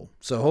Keuchel.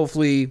 So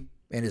hopefully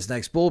in his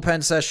next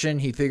bullpen session,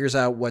 he figures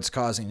out what's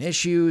causing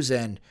issues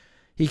and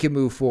he can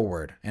move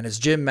forward. And as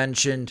Jim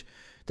mentioned,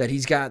 that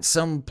he's got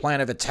some plan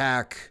of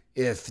attack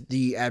if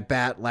the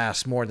at-bat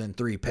lasts more than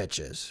 3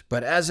 pitches.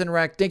 But as in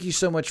rec, thank you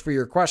so much for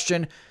your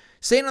question.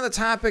 Staying on the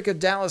topic of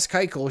Dallas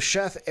Keuchel,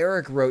 Chef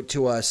Eric wrote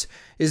to us,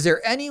 is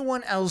there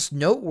anyone else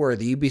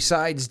noteworthy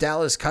besides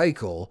Dallas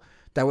Keuchel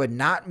that would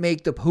not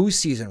make the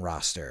postseason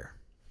roster?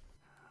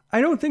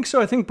 I don't think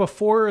so. I think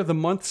before the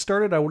month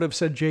started, I would have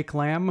said Jake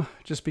Lamb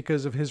just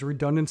because of his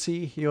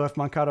redundancy. If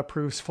Moncada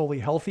proves fully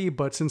healthy,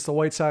 but since the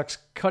White Sox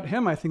cut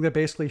him, I think that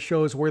basically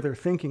shows where their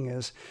thinking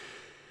is.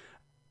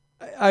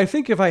 I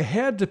think if I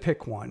had to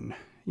pick one,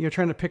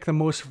 trying to pick the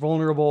most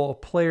vulnerable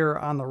player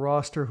on the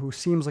roster who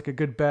seems like a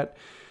good bet,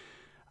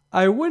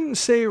 I wouldn't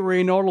say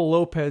Reynaldo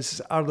Lopez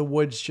is out of the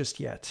woods just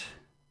yet.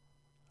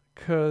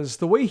 Because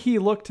the way he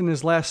looked in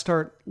his last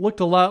start looked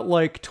a lot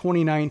like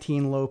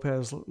 2019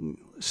 Lopez,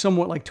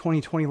 somewhat like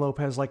 2020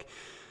 Lopez. Like,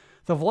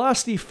 the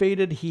velocity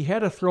faded. He had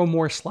to throw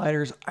more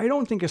sliders. I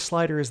don't think his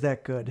slider is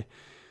that good,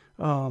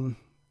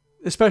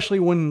 especially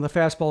when the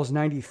fastball is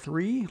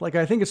 93. Like,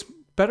 I think it's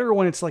better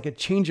when it's like a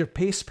change of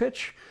pace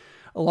pitch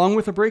along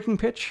with a breaking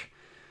pitch.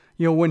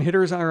 When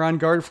hitters are on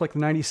guard for like the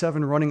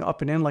 97 running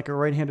up and in like a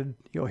right-handed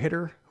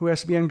hitter who has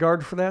to be on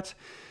guard for that.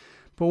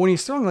 But when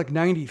he's throwing like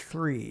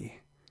 93,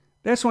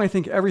 that's when I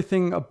think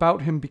everything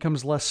about him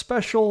becomes less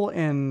special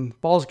and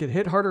balls get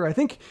hit harder. I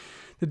think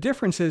the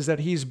difference is that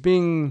he's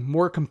being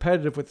more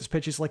competitive with his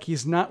pitches. Like,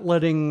 he's not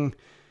letting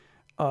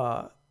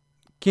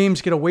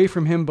games get away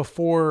from him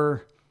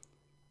before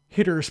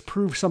hitters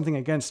prove something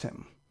against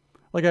him.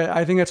 Like,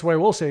 I think that's what I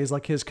will say is,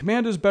 like, his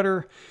command is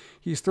better.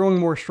 He's throwing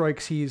more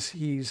strikes.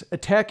 He's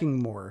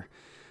attacking more.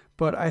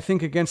 But I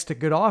think against a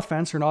good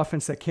offense, or an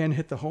offense that can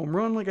hit the home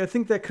run, like, I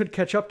think that could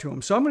catch up to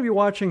him. So I'm going to be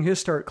watching his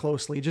start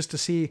closely just to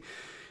see,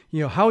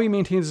 how he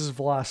maintains his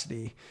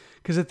velocity.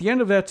 Because at the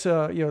end of that,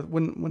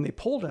 when they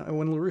pulled him,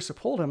 when La Russa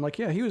pulled him, like,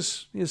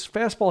 his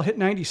fastball hit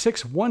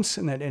 96 once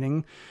in that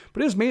inning,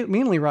 but it was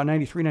mainly around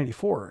 93,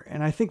 94.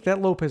 And I think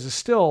that Lopez is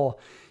still,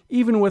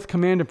 even with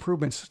command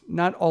improvements,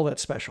 not all that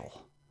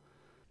special.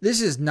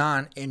 This is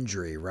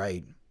non-injury,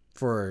 right?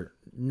 For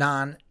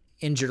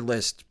non-injured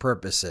list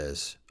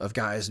purposes of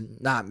guys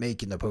not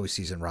making the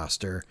postseason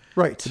roster.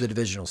 Right. To the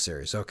divisional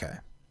series. Okay.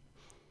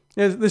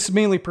 Yeah, this is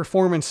mainly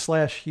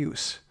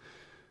performance/use.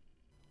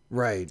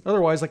 Right.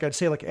 Otherwise, like I'd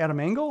say like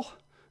Adam Engel,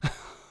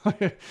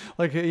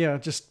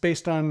 just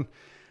based on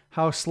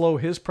how slow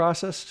his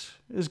process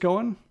is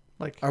going.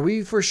 Like, are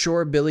we for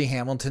sure Billy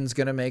Hamilton's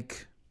going to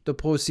make the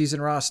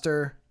postseason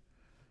roster?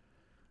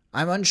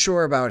 I'm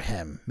unsure about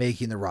him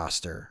making the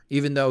roster,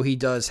 even though he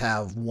does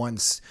have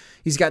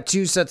he's got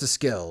two sets of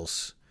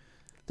skills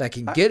that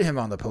can get him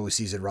on the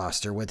postseason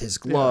roster with his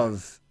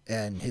glove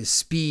and his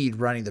speed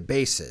running the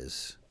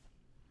bases.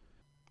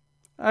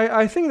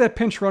 I think that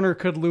pinch runner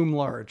could loom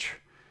large,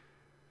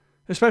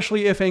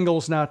 especially if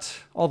Engel's not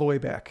all the way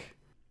back.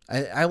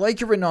 I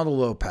like your Ronaldo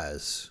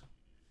Lopez.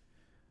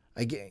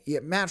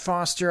 Matt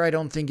Foster, I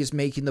don't think is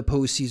making the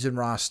postseason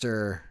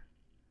roster.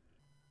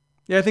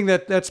 Yeah, I think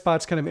that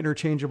spot's kind of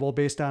interchangeable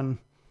based on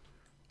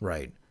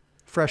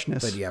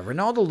freshness. But yeah,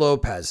 Ronaldo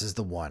Lopez is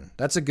the one.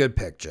 That's a good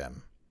pick,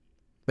 Jim.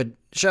 But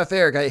Chef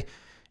Eric,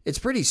 it's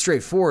pretty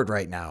straightforward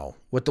right now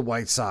with the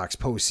White Sox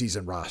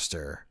postseason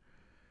roster.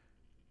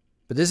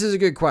 But this is a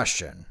good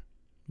question.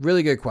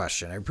 Really good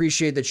question. I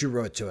appreciate that you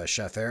wrote to us,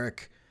 Chef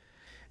Eric.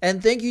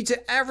 And thank you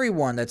to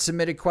everyone that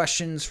submitted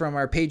questions from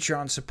our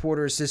Patreon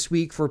supporters this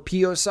week for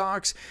P.O.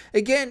 Sox.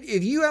 Again,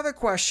 if you have a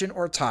question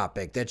or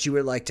topic that you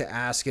would like to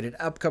ask in an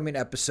upcoming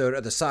episode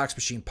of the Sox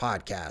Machine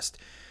podcast,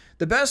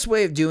 the best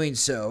way of doing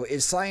so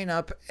is signing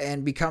up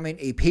and becoming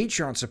a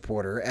Patreon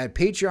supporter at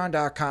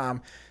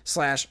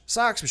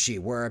patreon.com/SoxMachine,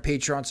 where our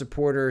Patreon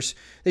supporters,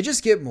 they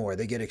just get more.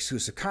 They get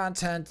exclusive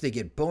content. They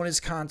get bonus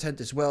content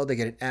as well. They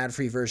get an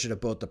ad-free version of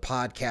both the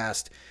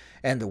podcast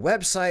and the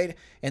website,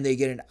 and they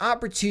get an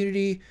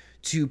opportunity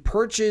to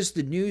purchase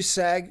the new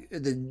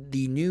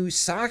new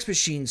Sox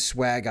Machine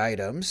swag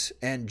items.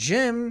 And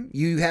Jim,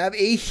 you have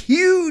a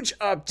huge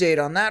update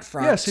on that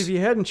front. Yes, if you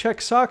hadn't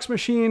checked Sox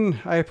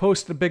Machine, I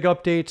posted a big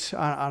update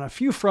on a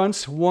few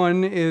fronts.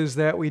 One is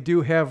that we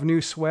do have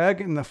new swag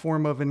in the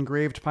form of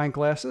engraved pint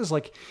glasses.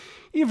 Like,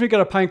 even if you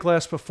got a pint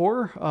glass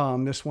before,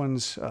 this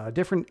one's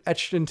different,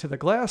 etched into the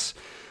glass.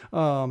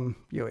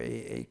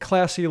 A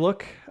classy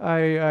look,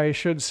 I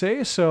should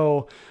say.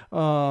 So,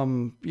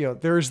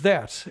 there's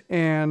that.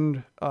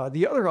 And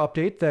the other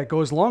update that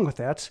goes along with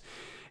that,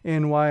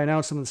 and why I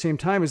announced them at the same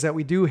time, is that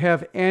we do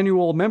have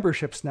annual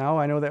memberships now.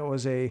 I know that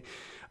was a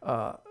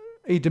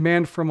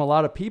demand from a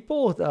lot of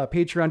people.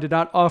 Patreon did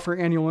not offer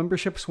annual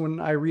memberships when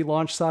I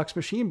relaunched Sox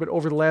Machine, but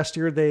over the last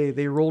year,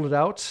 they rolled it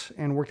out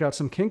and worked out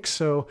some kinks.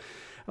 So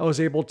I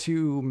was able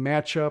to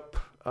match up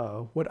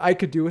what I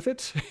could do with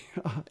it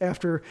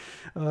after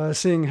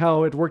seeing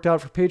how it worked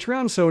out for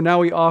Patreon. So now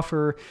we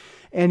offer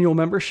annual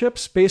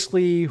memberships,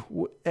 basically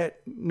at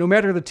no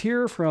matter the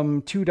tier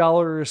from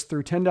 $2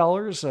 through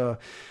 $10.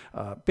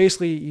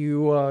 Basically,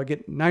 you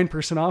get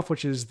 9% off,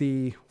 which is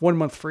the 1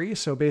 month free.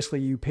 So basically,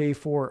 you pay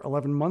for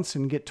 11 months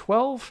and get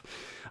 12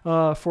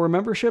 for a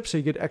membership. So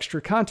you get extra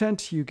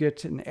content. You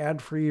get an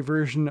ad-free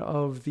version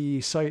of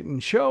the site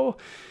and show.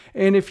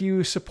 And if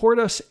you support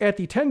us at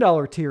the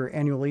 $10 tier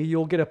annually,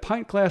 you'll get a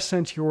pint glass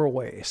sent your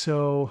way.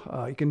 So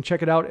you can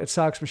check it out at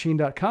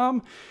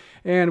soxmachine.com.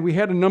 And we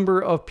had a number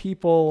of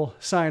people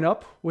sign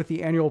up with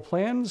the annual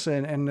plans,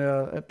 and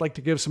I'd like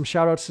to give some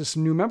shout outs to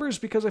some new members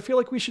because I feel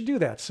like we should do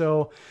that.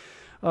 So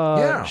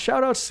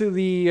shout outs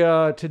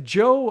to to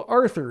Joe,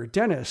 Arthur,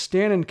 Dennis,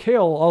 Dan, and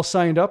Kale all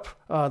signed up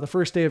the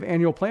first day of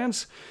annual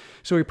plans.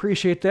 So we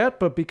appreciate that.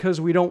 But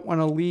because we don't want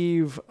to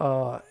leave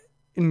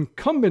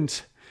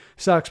incumbent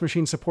Sox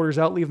Machine supporters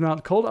out, leave them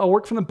out cold, I'll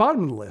work from the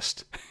bottom of the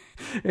list.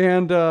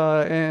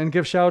 and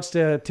give shouts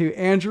to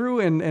Andrew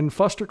and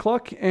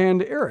Fustercluck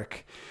and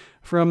Eric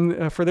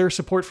for their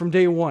support from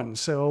day one.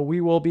 So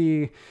we will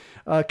be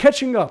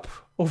catching up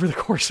over the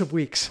course of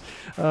weeks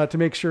to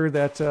make sure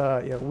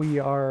that we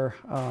are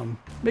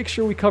make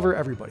sure we cover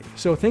everybody.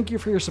 So thank you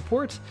for your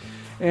support,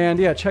 and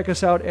check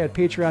us out at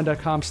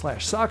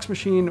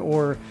patreon.com/SoxMachine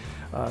or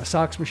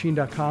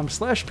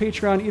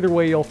soxmachine.com/Patreon. Either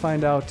way, you'll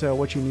find out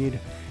what you need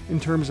in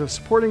terms of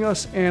supporting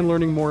us and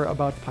learning more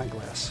about the pint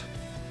glass.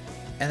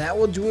 And that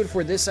will do it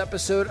for this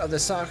episode of the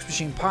Sox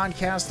Machine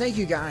podcast. Thank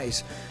you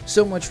guys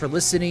so much for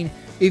listening.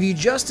 If you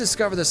just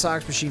discovered the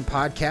Sox Machine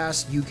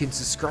podcast, you can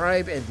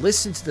subscribe and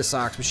listen to the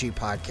Sox Machine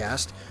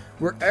podcast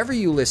wherever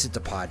you listen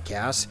to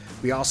podcasts.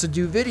 We also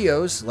do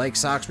videos like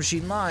Sox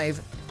Machine Live.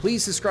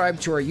 Please subscribe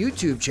to our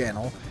YouTube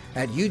channel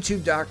at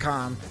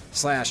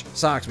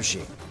youtube.com/Sox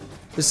Machine.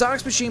 The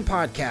Sox Machine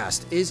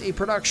podcast is a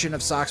production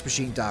of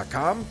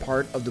SoxMachine.com,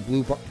 part of the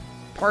Blue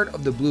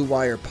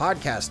Wire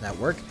Podcast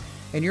Network,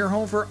 and your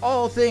home for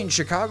all things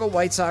Chicago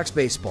White Sox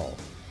baseball.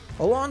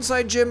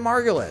 Alongside Jim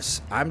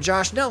Margulis, I'm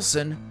Josh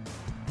Nelson.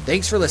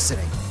 Thanks for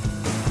listening.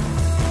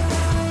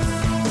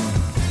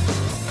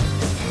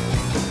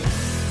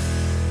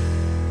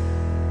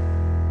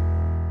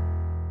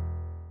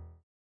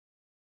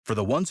 For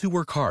the ones who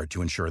work hard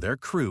to ensure their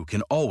crew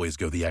can always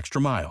go the extra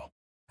mile,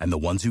 and the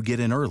ones who get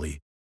in early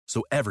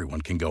so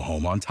everyone can go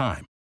home on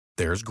time.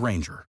 There's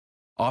Grainger,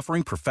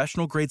 offering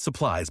professional-grade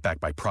supplies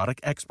backed by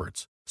product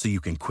experts so you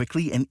can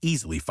quickly and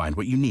easily find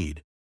what you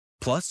need.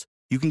 Plus,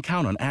 you can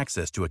count on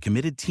access to a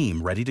committed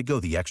team ready to go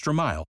the extra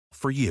mile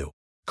for you.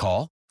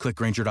 Call, click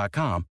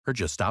Grainger.com, or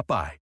just stop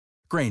by.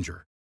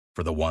 Grainger,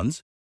 for the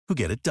ones who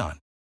get it done.